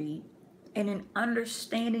victory and in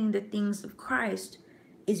understanding the things of Christ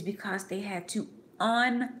is because they had to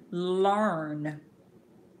unlearn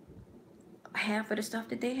half of the stuff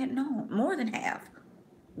that they had known, more than half.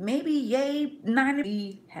 Maybe, 90.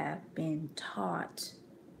 We have been taught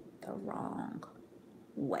the wrong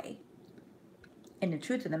way. And the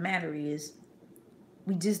truth of the matter is,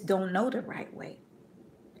 we just don't know the right way.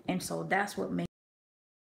 And so that's what makes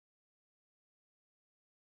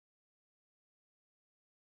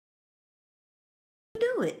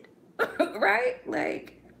do it. Right?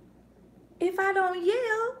 Like, if I don't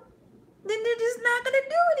yell, then they're just not going to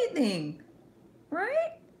do anything.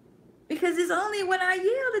 Right? Because it's only when I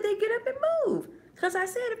yell that they get up and move. Because I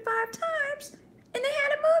said it 5 times and they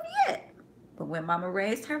hadn't moved yet. But when Mama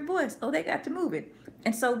raised her voice, oh, they got to move it.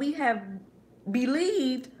 And so we have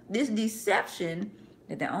believed this deception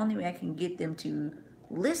that the only way I can get them to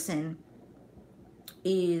listen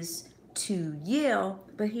is to yell.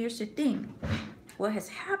 But here's the thing. What has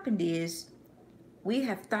happened is we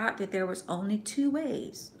have thought that there was only 2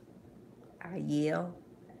 ways. I yell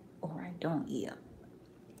or I don't yell.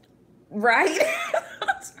 Right?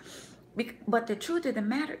 But the truth of the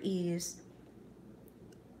matter is,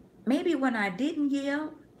 maybe when I didn't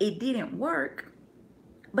yell, it didn't work.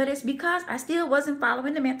 But it's because I still wasn't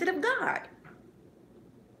following the method of God.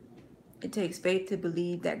 It takes faith to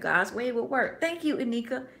believe that God's way will work. Thank you,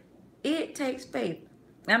 Anika. It takes faith.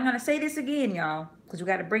 And I'm going to say this again, y'all, because we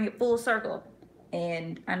got to bring it full circle.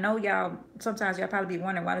 And I know y'all, sometimes y'all probably be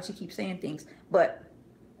wondering, why don't you keep saying things? But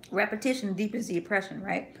repetition deepens the oppression,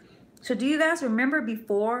 right? So do you guys remember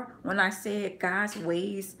before when I said God's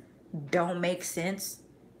ways don't make sense?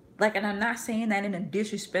 Like, and I'm not saying that in a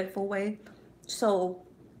disrespectful way. So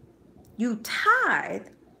you tithe,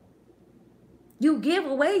 you give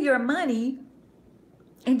away your money,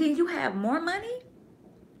 and then you have more money?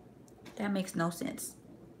 That makes no sense.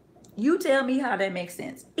 You tell me how that makes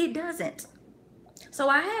sense. It doesn't. So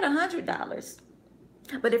I had $100,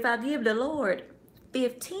 but if I give the Lord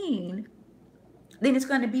 15, then it's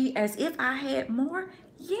going to be as if I had more?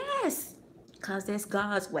 Yes, because that's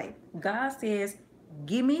God's way. God says,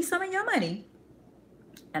 give me some of your money,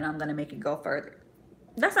 and I'm going to make it go further.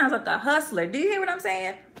 That sounds like a hustler. Do you hear what I'm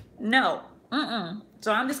saying? No.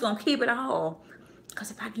 So I'm just going to keep it all.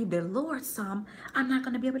 Because if I give the Lord some, I'm not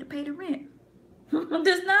going to be able to pay the rent.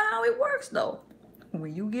 That's not how it works, though.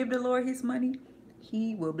 When you give the Lord his money,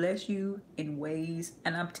 he will bless you in ways.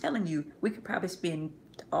 And I'm telling you, we could probably spend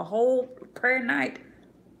a whole prayer night,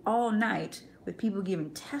 all night, with people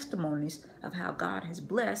giving testimonies of how God has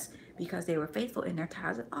blessed because they were faithful in their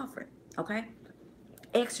tithes and offering. Okay?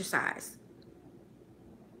 Exercise.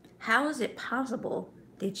 How is it possible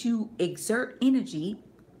that you exert energy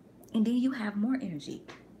and then you have more energy?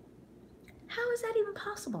 How is that even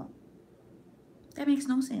possible? That makes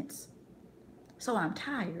no sense. So I'm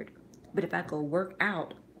tired, but if I go work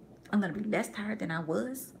out, I'm going to be less tired than I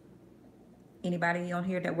was. Anybody on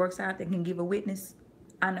here that works out that can give a witness?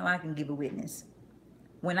 I know I can give a witness.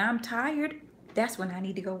 When I'm tired, that's when I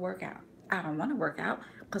need to go work out. I don't want to work out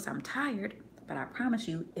because I'm tired, but I promise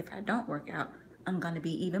you, if I don't work out, I'm going to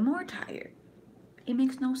be even more tired. It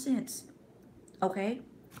makes no sense. Okay?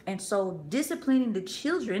 And so disciplining the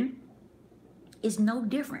children is no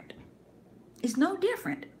different. It's no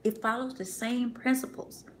different. It follows the same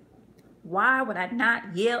principles. Why would I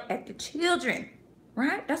not yell at the children?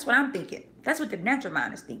 Right? That's what I'm thinking. That's what the natural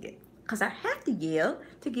mind is thinking. Because I have to yell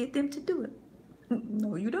to get them to do it.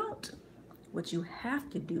 No, you don't. What you have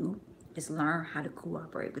to do is learn how to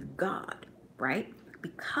cooperate with God, right?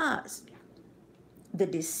 Because the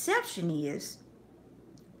deception is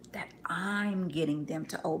that I'm getting them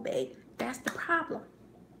to obey. That's the problem.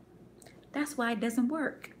 That's why it doesn't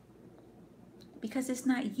work. Because it's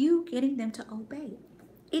not you getting them to obey.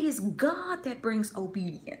 It is God that brings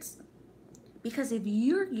obedience. Because if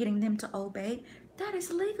you're getting them to obey, that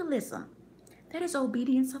is legalism. That is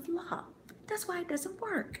obedience of law. That's why it doesn't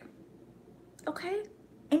work. Okay?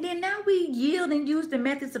 And then now we yield and use the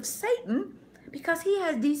methods of Satan because he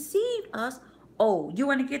has deceived us. Oh, you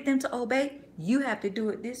want to get them to obey? You have to do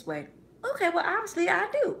it this way. Okay, well, obviously I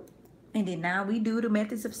do. And then now we do the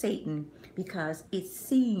methods of Satan because it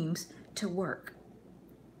seems to work.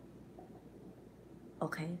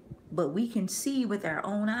 Okay? But we can see with our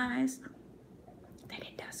own eyes that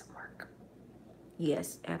it doesn't work.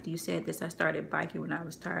 Yes, after you said this, I started biking when I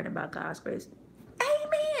was tired about God's grace.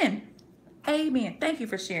 Amen. Amen. Thank you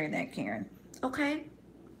for sharing that, Karen. Okay?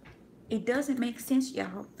 It doesn't make sense,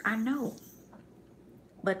 y'all. I know.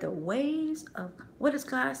 But the ways of, what does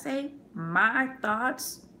God say? My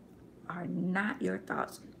thoughts are not your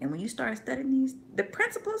thoughts. And when you start studying the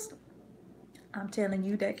principles, I'm telling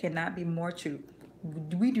you that cannot be more true.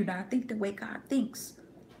 We do not think the way God thinks.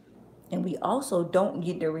 And we also don't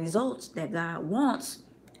get the results that God wants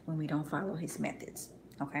when we don't follow his methods.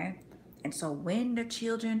 Okay? And so when the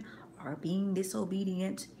children are being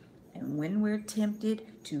disobedient and when we're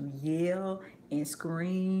tempted to yell and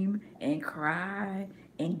scream and cry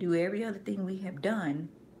and do every other thing we have done,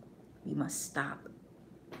 we must stop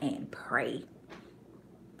and pray.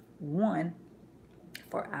 One,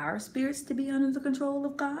 for our spirits to be under the control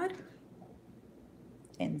of God,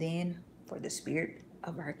 and then for the spirit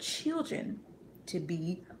of our children to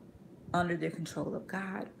be under the control of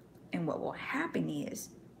God. And what will happen is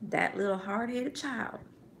that little hard-headed child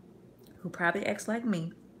who probably acts like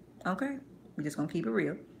me, okay, we're just gonna keep it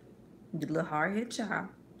real, the little hard-headed child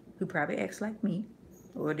who probably acts like me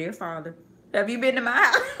or their father. Have you been to my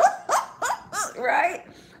house? Right?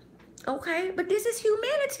 Okay, but this is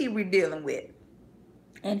humanity we're dealing with.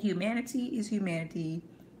 And humanity is humanity,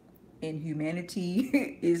 and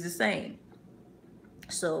humanity is the same.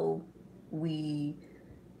 So we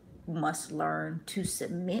must learn to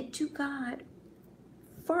submit to God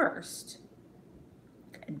first.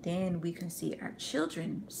 And then we can see our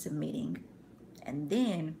children submitting. And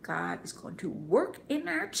then God is going to work in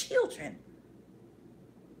our children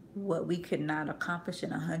what we could not accomplish in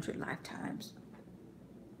 100 lifetimes.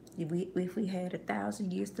 If we had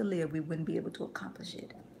 1,000 years to live, we wouldn't be able to accomplish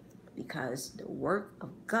it. Because the work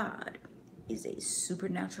of God is a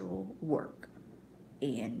supernatural work.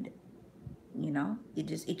 And, you know,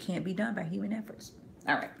 it can't be done by human efforts.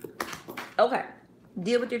 All right. Okay.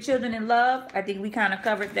 Deal with your children in love. I think we kind of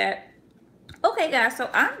covered that. Okay, guys. So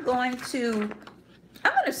I'm going to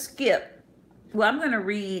skip. Well, I'm going to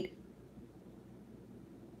read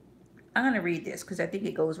this because I think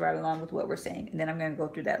it goes right along with what we're saying. And then I'm going to go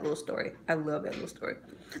through that little story. I love that little story.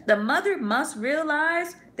 The mother must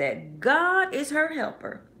realize that God is her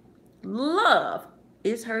helper. Love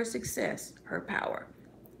is her success, her power.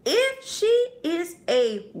 If she is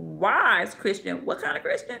a wise Christian, what kind of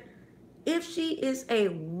Christian? If she is a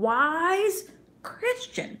wise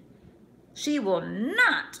Christian, she will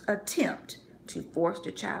not attempt to force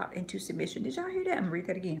the child into submission. Did y'all hear that? I'm gonna read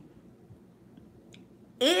that again.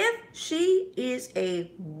 If she is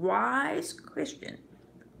a wise Christian,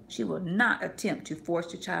 she will not attempt to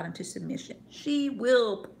force the child into submission. She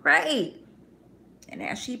will pray. And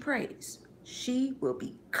as she prays, she will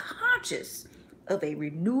be conscious of a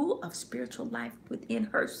renewal of spiritual life within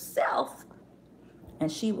herself.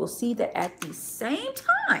 And she will see that at the same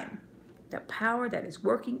time, the power that is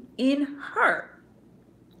working in her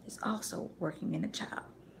is also working in the child.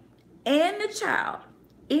 And the child,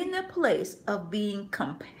 in the place of being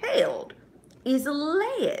compelled, is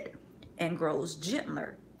led and grows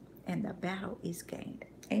gentler, and the battle is gained.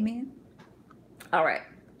 Amen. All right.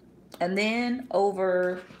 And then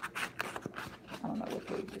over, I don't know what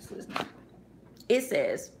page this is now. It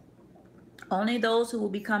says, only those who will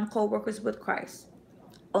become co-workers with Christ,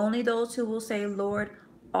 only those who will say, Lord,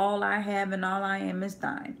 all I have and all I am is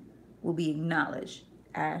thine, will be acknowledged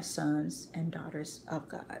as sons and daughters of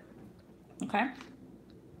God. Okay?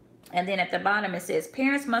 And then at the bottom it says,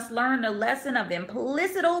 parents must learn the lesson of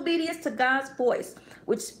implicit obedience to God's voice,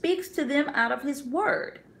 which speaks to them out of his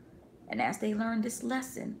word. And as they learn this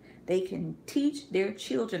lesson, they can teach their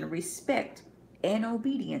children respect and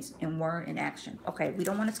obedience in word and action. Okay, we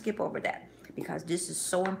don't want to skip over that because this is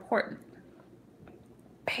so important.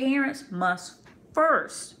 Parents must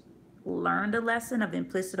first learn the lesson of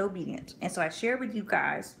implicit obedience. And so I shared with you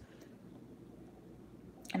guys,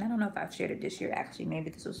 and I don't know if I've shared it this year, actually. Maybe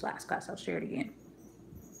this was last class. I'll share it again.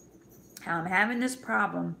 How I'm having this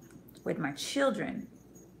problem with my children,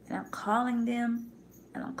 and I'm calling them,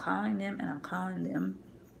 and I'm calling them, and I'm calling them,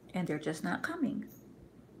 and they're just not coming.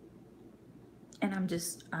 And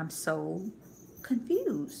I'm so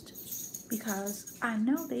confused because I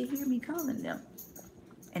know they hear me calling them.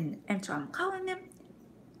 And so I'm calling them.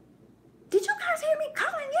 Did you guys hear me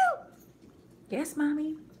calling you? Yes,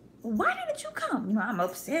 mommy. Why didn't you come? You know, I'm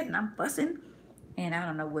upset and I'm fussing. And I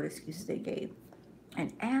don't know what excuses they gave.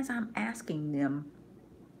 And as I'm asking them,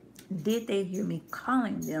 did they hear me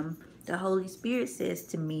calling them? The Holy Spirit says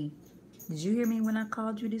to me, did you hear me when I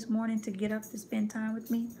called you this morning to get up to spend time with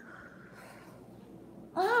me?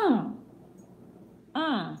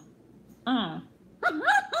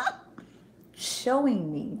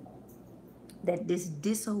 Showing me that this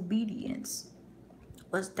disobedience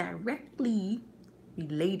was directly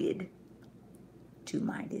related to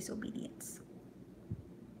my disobedience.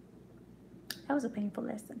 That was a painful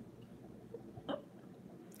lesson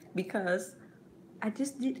because I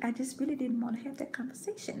just really didn't want to have that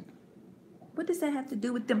conversation. What does that have to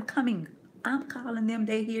do with them coming? I'm calling them,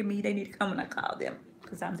 they hear me, they need to come when I call them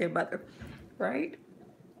because I'm their mother, right?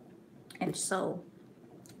 And so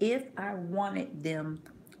if I wanted them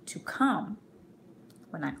to come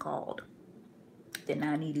when I called, then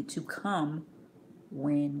I needed to come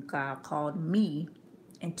when God called me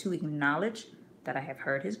and to acknowledge that I have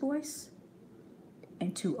heard his voice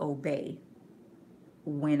and to obey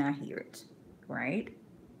when I hear it, right?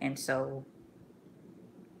 And so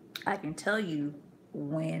I can tell you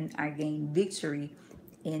when I gained victory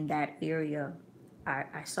in that area,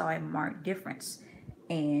 I saw a marked difference.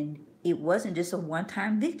 And it wasn't just a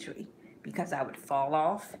one-time victory because I would fall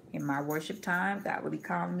off in my worship time. God would be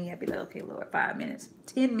calling me. I'd be like, okay, Lord, 5 minutes,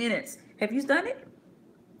 10 minutes. Have you done it?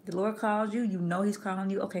 The Lord calls you. You know he's calling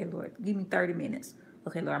you. Okay, Lord, give me 30 minutes.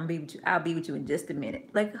 Okay, Lord, I'm be with you. I'll be with you in just a minute.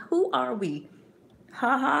 Like, who are we?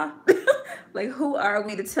 Ha. Like, who are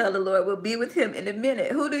we to tell the Lord we'll be with him in a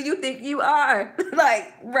minute? Who do you think you are?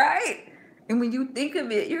 Like, right? And when you think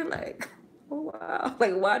of it, you're like, oh, wow.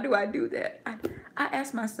 Like, why do I do that? I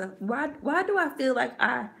ask myself, why do I feel like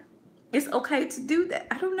it's okay to do that?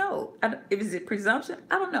 I don't know. Is it presumption?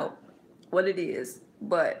 I don't know what it is.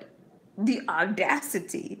 But the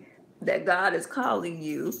audacity that God is calling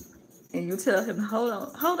you and you tell him, hold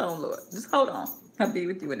on, Lord. Just hold on. I'll be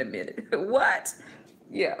with you in a minute. What?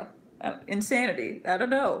 Yeah. Insanity. I don't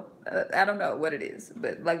know. I don't know what it is.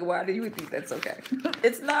 But like, why do you think that's okay?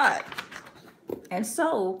 It's not. And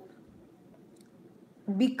so,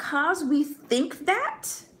 because we think that,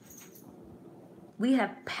 we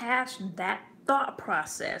have passed that thought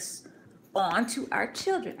process on to our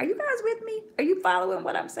children. Are you guys with me? Are you following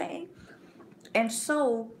what I'm saying? And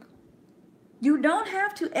so, you don't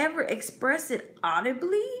have to ever express it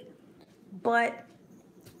audibly, but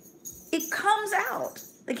it comes out.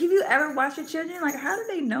 Like, have you ever watched your children? Like, how do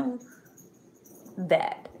they know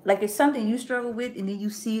that? Like, it's something you struggle with, and then you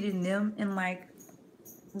see it in them, and like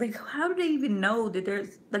how do they even know that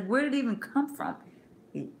there's, like, where did it even come from?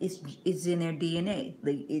 It's in their DNA.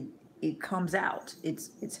 Like, it comes out.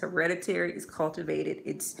 It's hereditary. It's cultivated.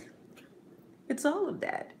 It's all of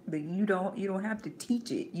that. Like, you don't have to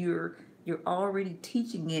teach it. You're already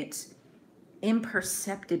teaching it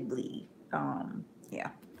imperceptibly.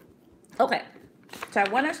 Yeah. Okay. So I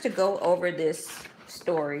want us to go over this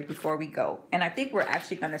story before we go. And I think we're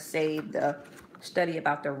actually going to save the study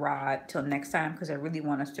about the rod till next time because I really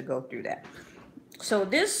want us to go through that. So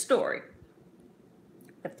this story,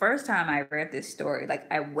 the first time I read this story,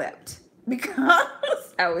 like, I wept because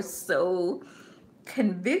I was so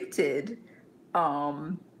convicted.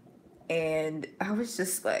 And I was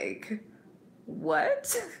just like,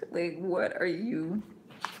 what? Like, what are you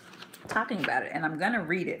talking about it? And I'm going to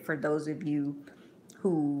read it for those of you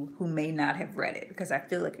who may not have read it because I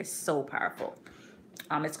feel like it's so powerful.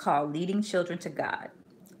 It's called Leading Children to God.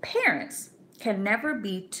 Parents can never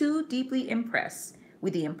be too deeply impressed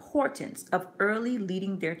with the importance of early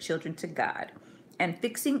leading their children to God and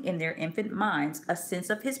fixing in their infant minds a sense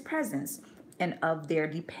of his presence and of their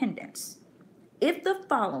dependence. If the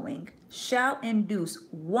following shall induce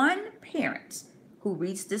one parent who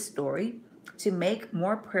reads this story to make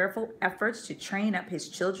more prayerful efforts to train up his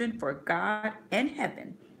children for God and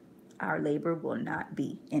heaven, our labor will not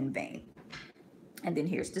be in vain. And then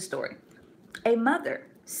here's the story. A mother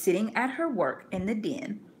sitting at her work in the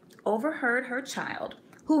den overheard her child,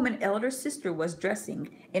 whom an elder sister was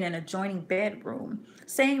dressing in an adjoining bedroom,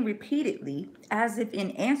 saying repeatedly, as if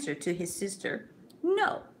in answer to his sister,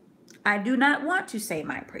 "No, I do not want to say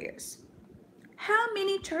my prayers." How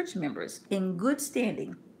many church members in good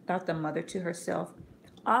standing, thought the mother to herself,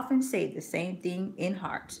 often say the same thing in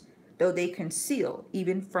heart, though they conceal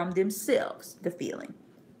even from themselves the feeling.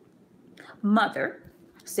 "Mother,"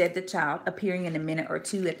 said the child, appearing in a minute or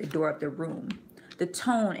two at the door of the room. The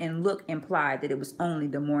tone and look implied that it was only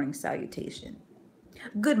the morning salutation.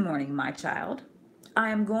 "Good morning, my child. I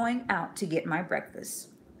am going out to get my breakfast.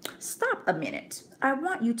 Stop a minute. I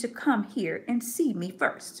want you to come here and see me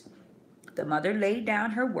first." The mother laid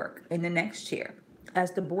down her work in the next chair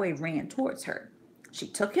as the boy ran towards her. She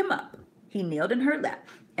took him up. He kneeled in her lap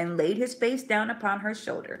and laid his face down upon her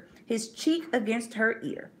shoulder, his cheek against her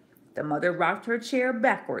ear. The mother rocked her chair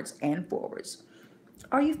backwards and forwards.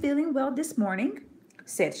 "Are you feeling well this morning?"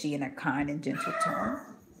 said she in a kind and gentle tone.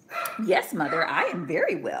 "Yes, mother, I am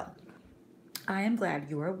very well." "I am glad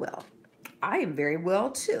you are well. I am very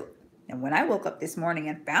well too. And when I woke up this morning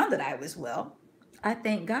and found that I was well, I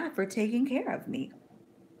thank God for taking care of me."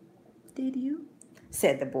 "Did you?"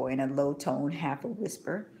 said the boy in a low tone, half a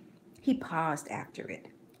whisper. He paused after it.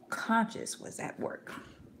 Conscience was at work.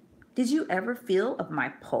 "Did you ever feel of my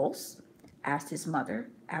pulse?" asked his mother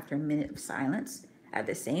after a minute of silence, at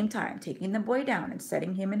the same time taking the boy down and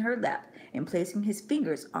setting him in her lap and placing his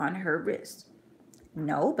fingers on her wrist.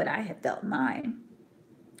 "No, but I have felt mine."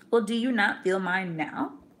 "Well, do you not feel mine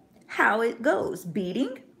now?" "How it goes,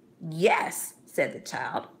 beating?" "Yes," said the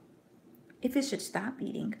child. "If it should stop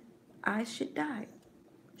beating, I should die."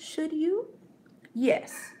 "Should you?"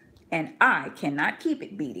 "Yes, and I cannot keep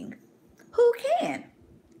it beating." "Who can?"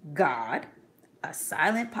 "God." A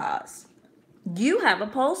silent pause. "You have a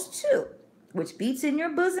pulse too, which beats in your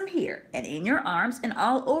bosom here, and in your arms, and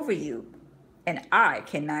all over you. And I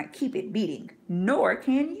cannot keep it beating, nor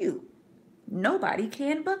can you. Nobody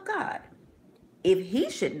can but God. If he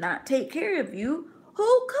should not take care of you,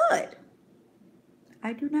 who could?"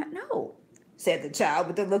 "I do not know," said the child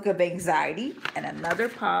with a look of anxiety, and another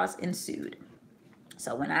pause ensued.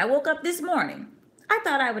 "So when I woke up this morning, I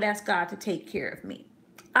thought I would ask God to take care of me.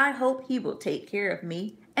 I hope he will take care of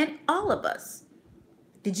me and all of us."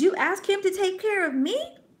 "Did you ask him to take care of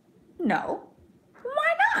me?" "No."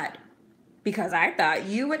 "Why not?" "Because I thought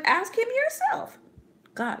you would ask him yourself."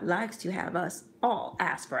 God likes to have us all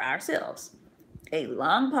ask for ourselves. A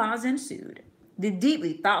long pause ensued. The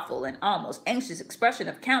deeply thoughtful and almost anxious expression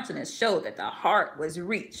of countenance showed that the heart was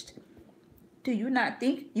reached. "Do you not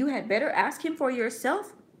think you had better ask him for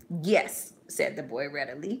yourself?" "Yes," said the boy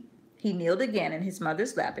readily. He kneeled again in his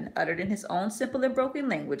mother's lap and uttered in his own simple and broken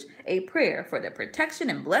language a prayer for the protection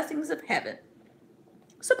and blessings of heaven.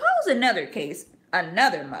 Suppose another case,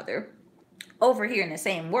 another mother, overhearing the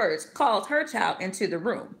same words, calls her child into the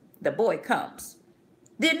room. The boy comes.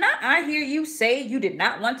 "Did not I hear you say you did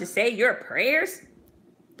not want to say your prayers?"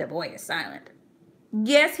 The boy is silent.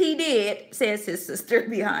 "Yes, he did," says his sister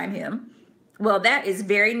behind him. "Well, that is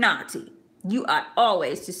very naughty. You ought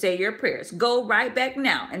always to say your prayers. Go right back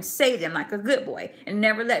now and say them like a good boy, and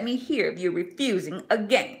never let me hear of you refusing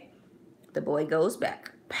again." The boy goes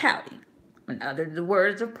back, pouting, and uttered the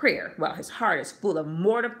words of prayer, while his heart is full of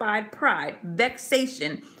mortified pride,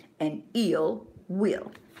 vexation, and ill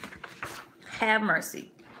will. Have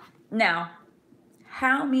mercy. Now,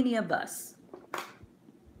 how many of us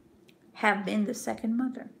have been the second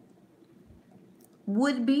mother?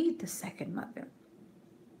 Would be the second mother?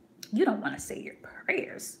 You don't want to say your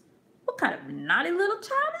prayers. What kind of naughty little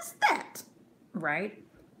child is that? Right?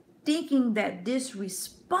 Thinking that this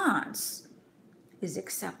response is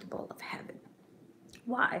acceptable of heaven.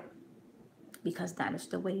 Why? Because that is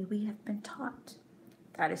the way we have been taught.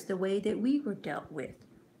 That is the way that we were dealt with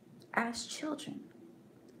as children.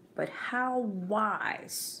 But how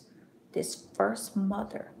wise this first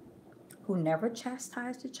mother, who never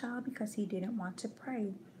chastised the child because he didn't want to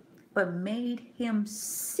pray, but made him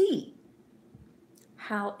see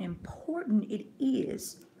how important it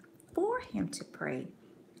is for him to pray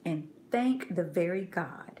and thank the very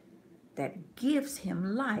God that gives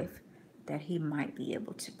him life that he might be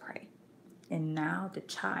able to pray. And now the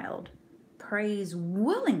child prays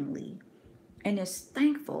willingly and is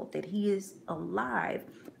thankful that he is alive.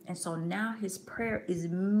 And so now his prayer is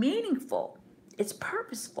meaningful. It's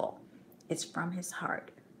purposeful. It's from his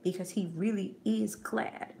heart because he really is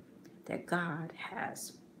glad that God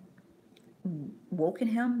has woken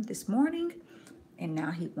him this morning, and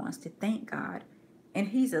now he wants to thank God. And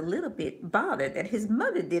he's a little bit bothered that his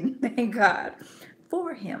mother didn't thank God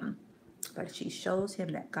for him. But she shows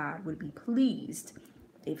him that God would be pleased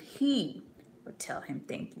if he would tell him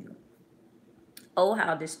thank you. Oh,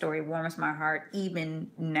 how this story warms my heart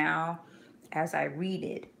even now as I read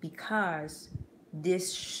it, because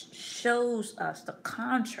this shows us the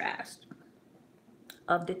contrast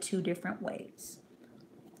of the two different ways.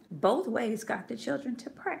 Both ways got the children to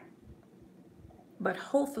pray. But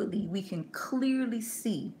hopefully we can clearly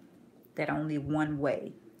see that only one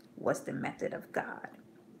way was the method of God,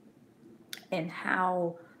 and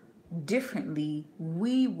how differently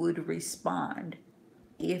we would respond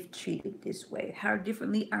if treated this way, how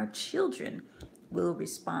differently our children will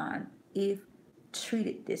respond if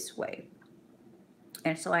treated this way.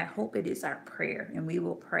 And so I hope it is our prayer, and we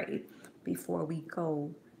will pray before we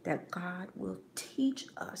go, that God will teach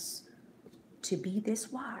us to be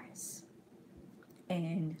this wise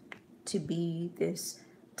and to be this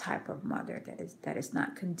type of mother that is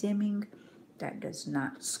not condemning, that does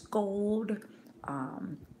not scold,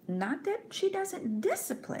 not that she doesn't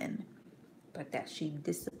discipline, but that she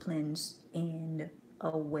disciplines in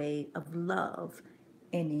a way of love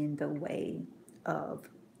and in the way of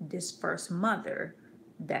this first mother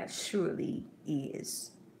that surely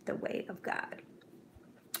is the way of God.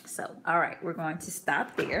 So, all right, we're going to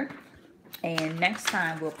stop there. And next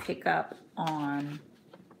time we'll pick up on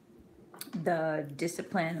the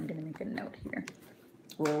discipline. I'm going to make a note here.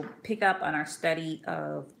 We'll pick up on our study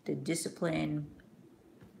of the discipline,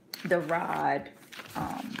 the rod,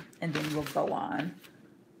 and then we'll go on.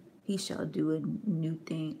 He shall do a new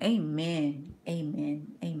thing. Amen. Amen.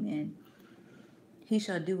 Amen. He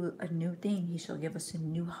shall do a new thing. He shall give us a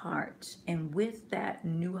new heart. And with that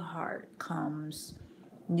new heart comes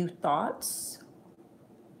new thoughts,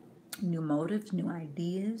 new motives, new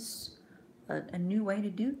ideas, a new way to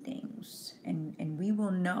do things. And we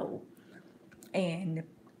will know. And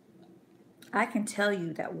I can tell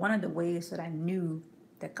you that one of the ways that I knew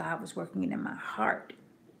that God was working in my heart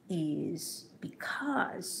is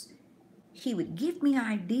because he would give me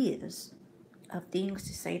ideas of things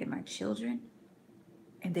to say to my children,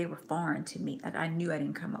 and they were foreign to me. I knew I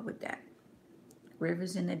didn't come up with that.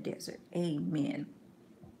 Rivers in the desert. Amen.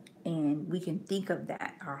 And we can think of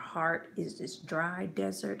that. Our heart is this dry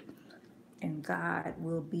desert, and God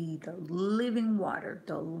will be the living water,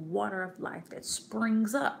 the water of life that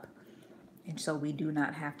springs up. And so we do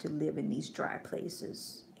not have to live in these dry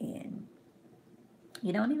places. And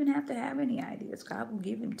you don't even have to have any ideas. God will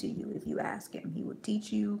give them to you if you ask him. He will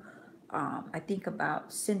teach you. I think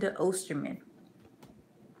about Cinda Osterman.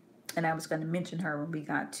 And I was going to mention her when we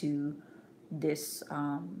got to this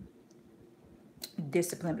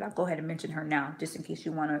discipline, but I'll go ahead and mention her now, just in case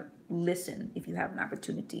you want to listen if you have an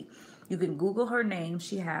opportunity. You can Google her name.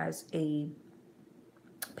 She has a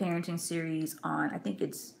parenting series on, I think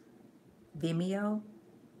it's Vimeo.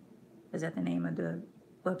 Is that the name of the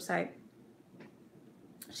website?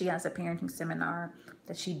 She has a parenting seminar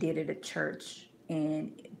that she did at a church,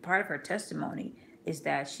 and part of her testimony is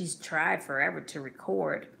that she's tried forever to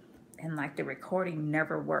record, and like the recording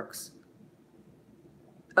never works.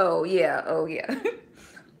 Oh yeah.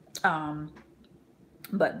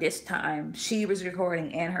 But this time she was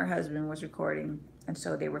recording and her husband was recording, and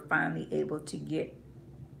so they were finally able to get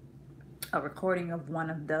a recording of one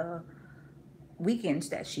of the weekends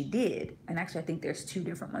that she did. And actually I think there's two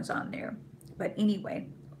different ones on there. But anyway,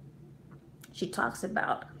 she talks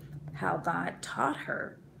about how God taught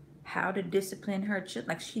her how to discipline her children.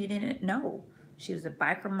 Like, she didn't know. She was a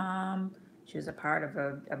biker mom. She was a part of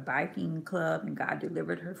a biking club, and God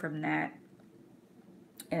delivered her from that.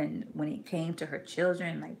 And when it came to her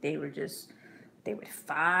children, like, they would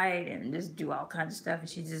fight and just do all kinds of stuff, and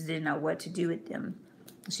she just didn't know what to do with them.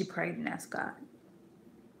 She prayed and asked God.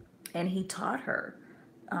 And he taught her.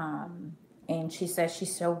 And she says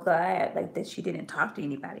she's so glad, like, that she didn't talk to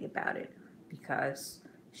anybody about it, because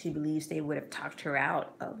she believes they would have talked her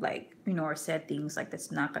out of, like, or said things like,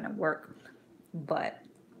 that's not going to work. But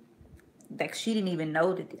like, she didn't even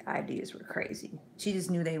know that the ideas were crazy. She just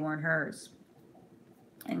knew they weren't hers.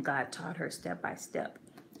 And God taught her step by step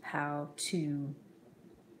how to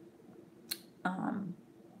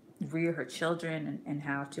rear her children, and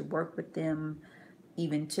how to work with them,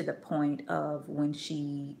 even to the point of when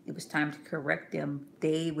it was time to correct them,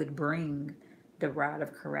 they would bring the rod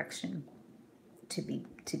of correction to be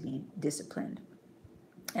disciplined.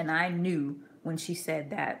 And I knew when she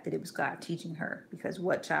said that it was God teaching her, because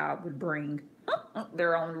what child would bring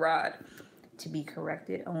their own rod to be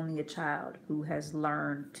corrected? Only a child who has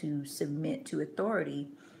learned to submit to authority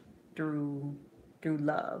through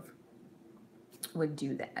love would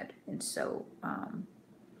do that. And so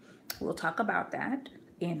we'll talk about that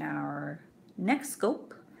in our next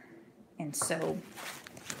scope. And so,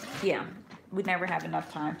 yeah, we never have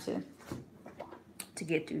enough time to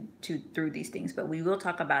get through these things, but we will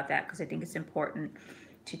talk about that because I think it's important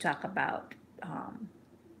to talk about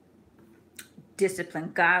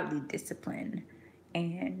discipline, godly discipline,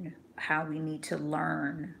 and how we need to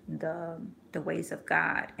learn the ways of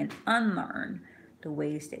God and unlearn the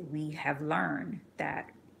ways that we have learned that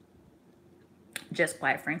just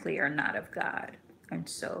quite frankly are not of God. And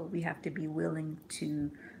so we have to be willing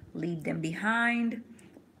to leave them behind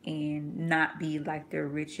and not be like the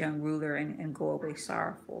rich young ruler and go away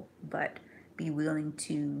sorrowful, but be willing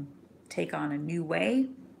to take on a new way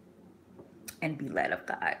and be led of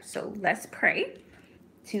God. So let's pray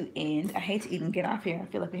to end. I hate to even get off here. I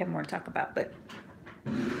feel like we have more to talk about, but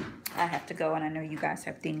I have to go, and I know you guys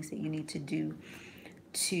have things that you need to do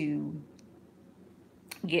to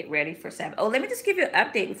get ready for Sabbath. Oh, let me just give you an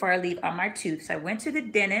update before I leave on my tooth. So I went to the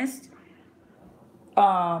dentist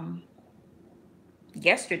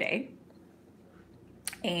yesterday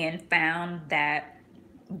and found that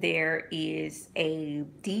there is a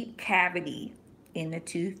deep cavity in the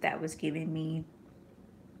tooth that was giving me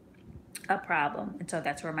a problem. And so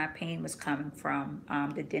that's where my pain was coming from.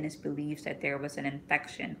 The dentist believes that there was an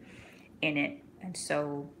infection in it. And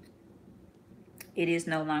so it is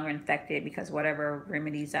no longer infected because whatever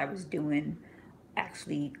remedies I was doing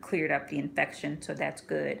actually cleared up the infection. So that's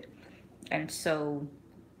good. And so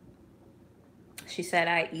she said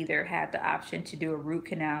I either had the option to do a root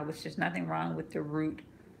canal, which there's nothing wrong with the root.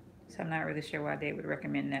 So I'm not really sure why they would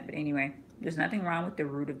recommend that. But anyway, there's nothing wrong with the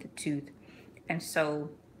root of the tooth. And so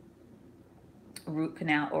root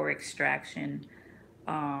canal or extraction.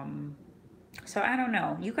 So I don't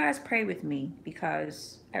know. You guys pray with me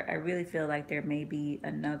because I really feel like there may be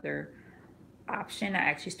another option. I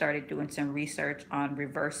actually started doing some research on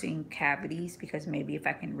reversing cavities because maybe if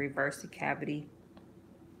I can reverse the cavity,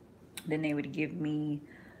 then they would give me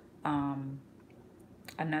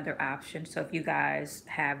another option. So if you guys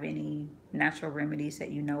have any natural remedies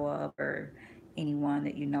that you know of, or anyone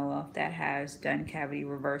that you know of that has done cavity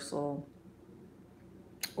reversal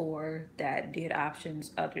or that did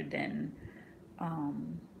options other than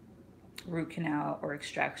root canal or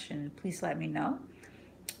extraction, please let me know.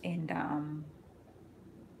 And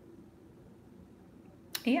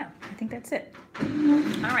yeah, I think that's it.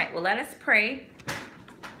 All right, well, let us pray.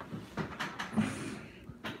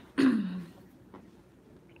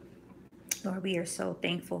 Lord, we are so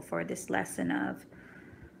thankful for this lesson of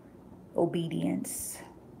obedience.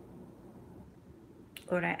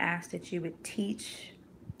 Lord, I ask that you would teach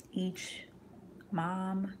each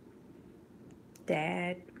mom,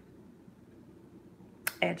 dad,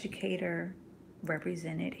 educator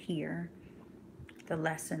represented here the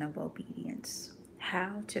lesson of obedience.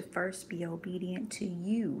 How to first be obedient to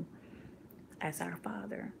you as our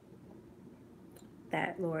Father.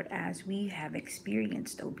 That, Lord, as we have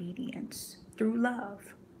experienced obedience through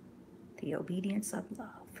love, the obedience of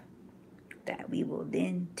love, that we will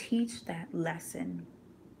then teach that lesson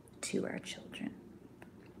to our children.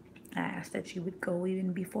 I ask that you would go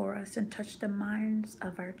even before us and touch the minds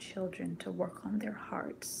of our children to work on their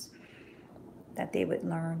hearts, that they would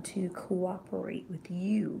learn to cooperate with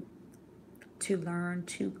you, to learn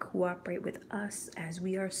to cooperate with us as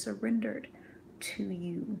we are surrendered to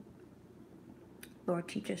you. Lord,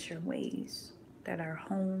 teach us your ways, that our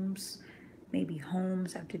homes may be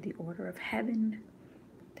homes after the order of heaven,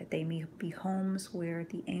 that they may be homes where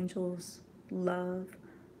the angels love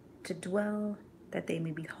to dwell, that they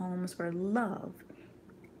may be homes where love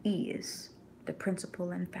is the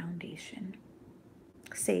principle and foundation.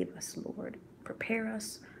 Save us, Lord. Prepare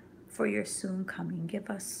us for your soon coming. Give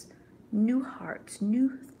us new hearts,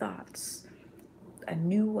 new thoughts, a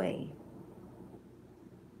new way.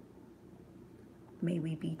 May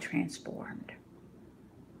we be transformed.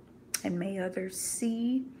 And may others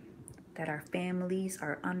see that our families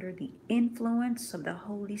are under the influence of the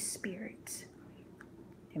Holy Spirit.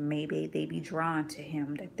 And maybe they be drawn to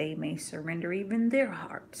him, that they may surrender even their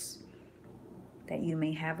hearts, that you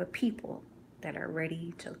may have a people that are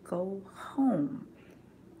ready to go home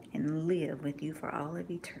and live with you for all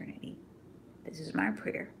of eternity. This is my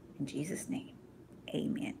prayer in Jesus' name.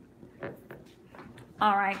 Amen.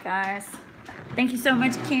 All right, guys. Thank you so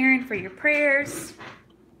much, Karen, for your prayers.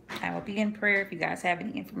 I will be in prayer. If you guys have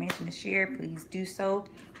any information to share, please do so.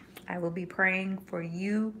 I will be praying for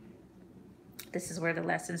you. This is where the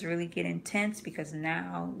lessons really get intense, because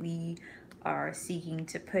now we are seeking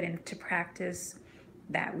to put into practice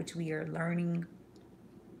that which we are learning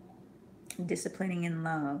disciplining in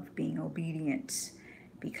love, being obedient,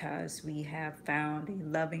 because we have found a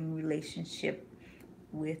loving relationship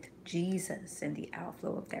with Jesus, and the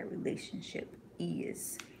outflow of that relationship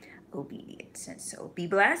is obedience. And so be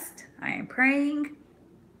blessed. I am praying.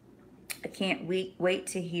 I can't wait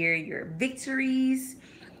to hear your victories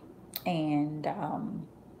and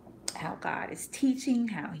how God is teaching,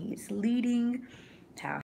 how he is leading, how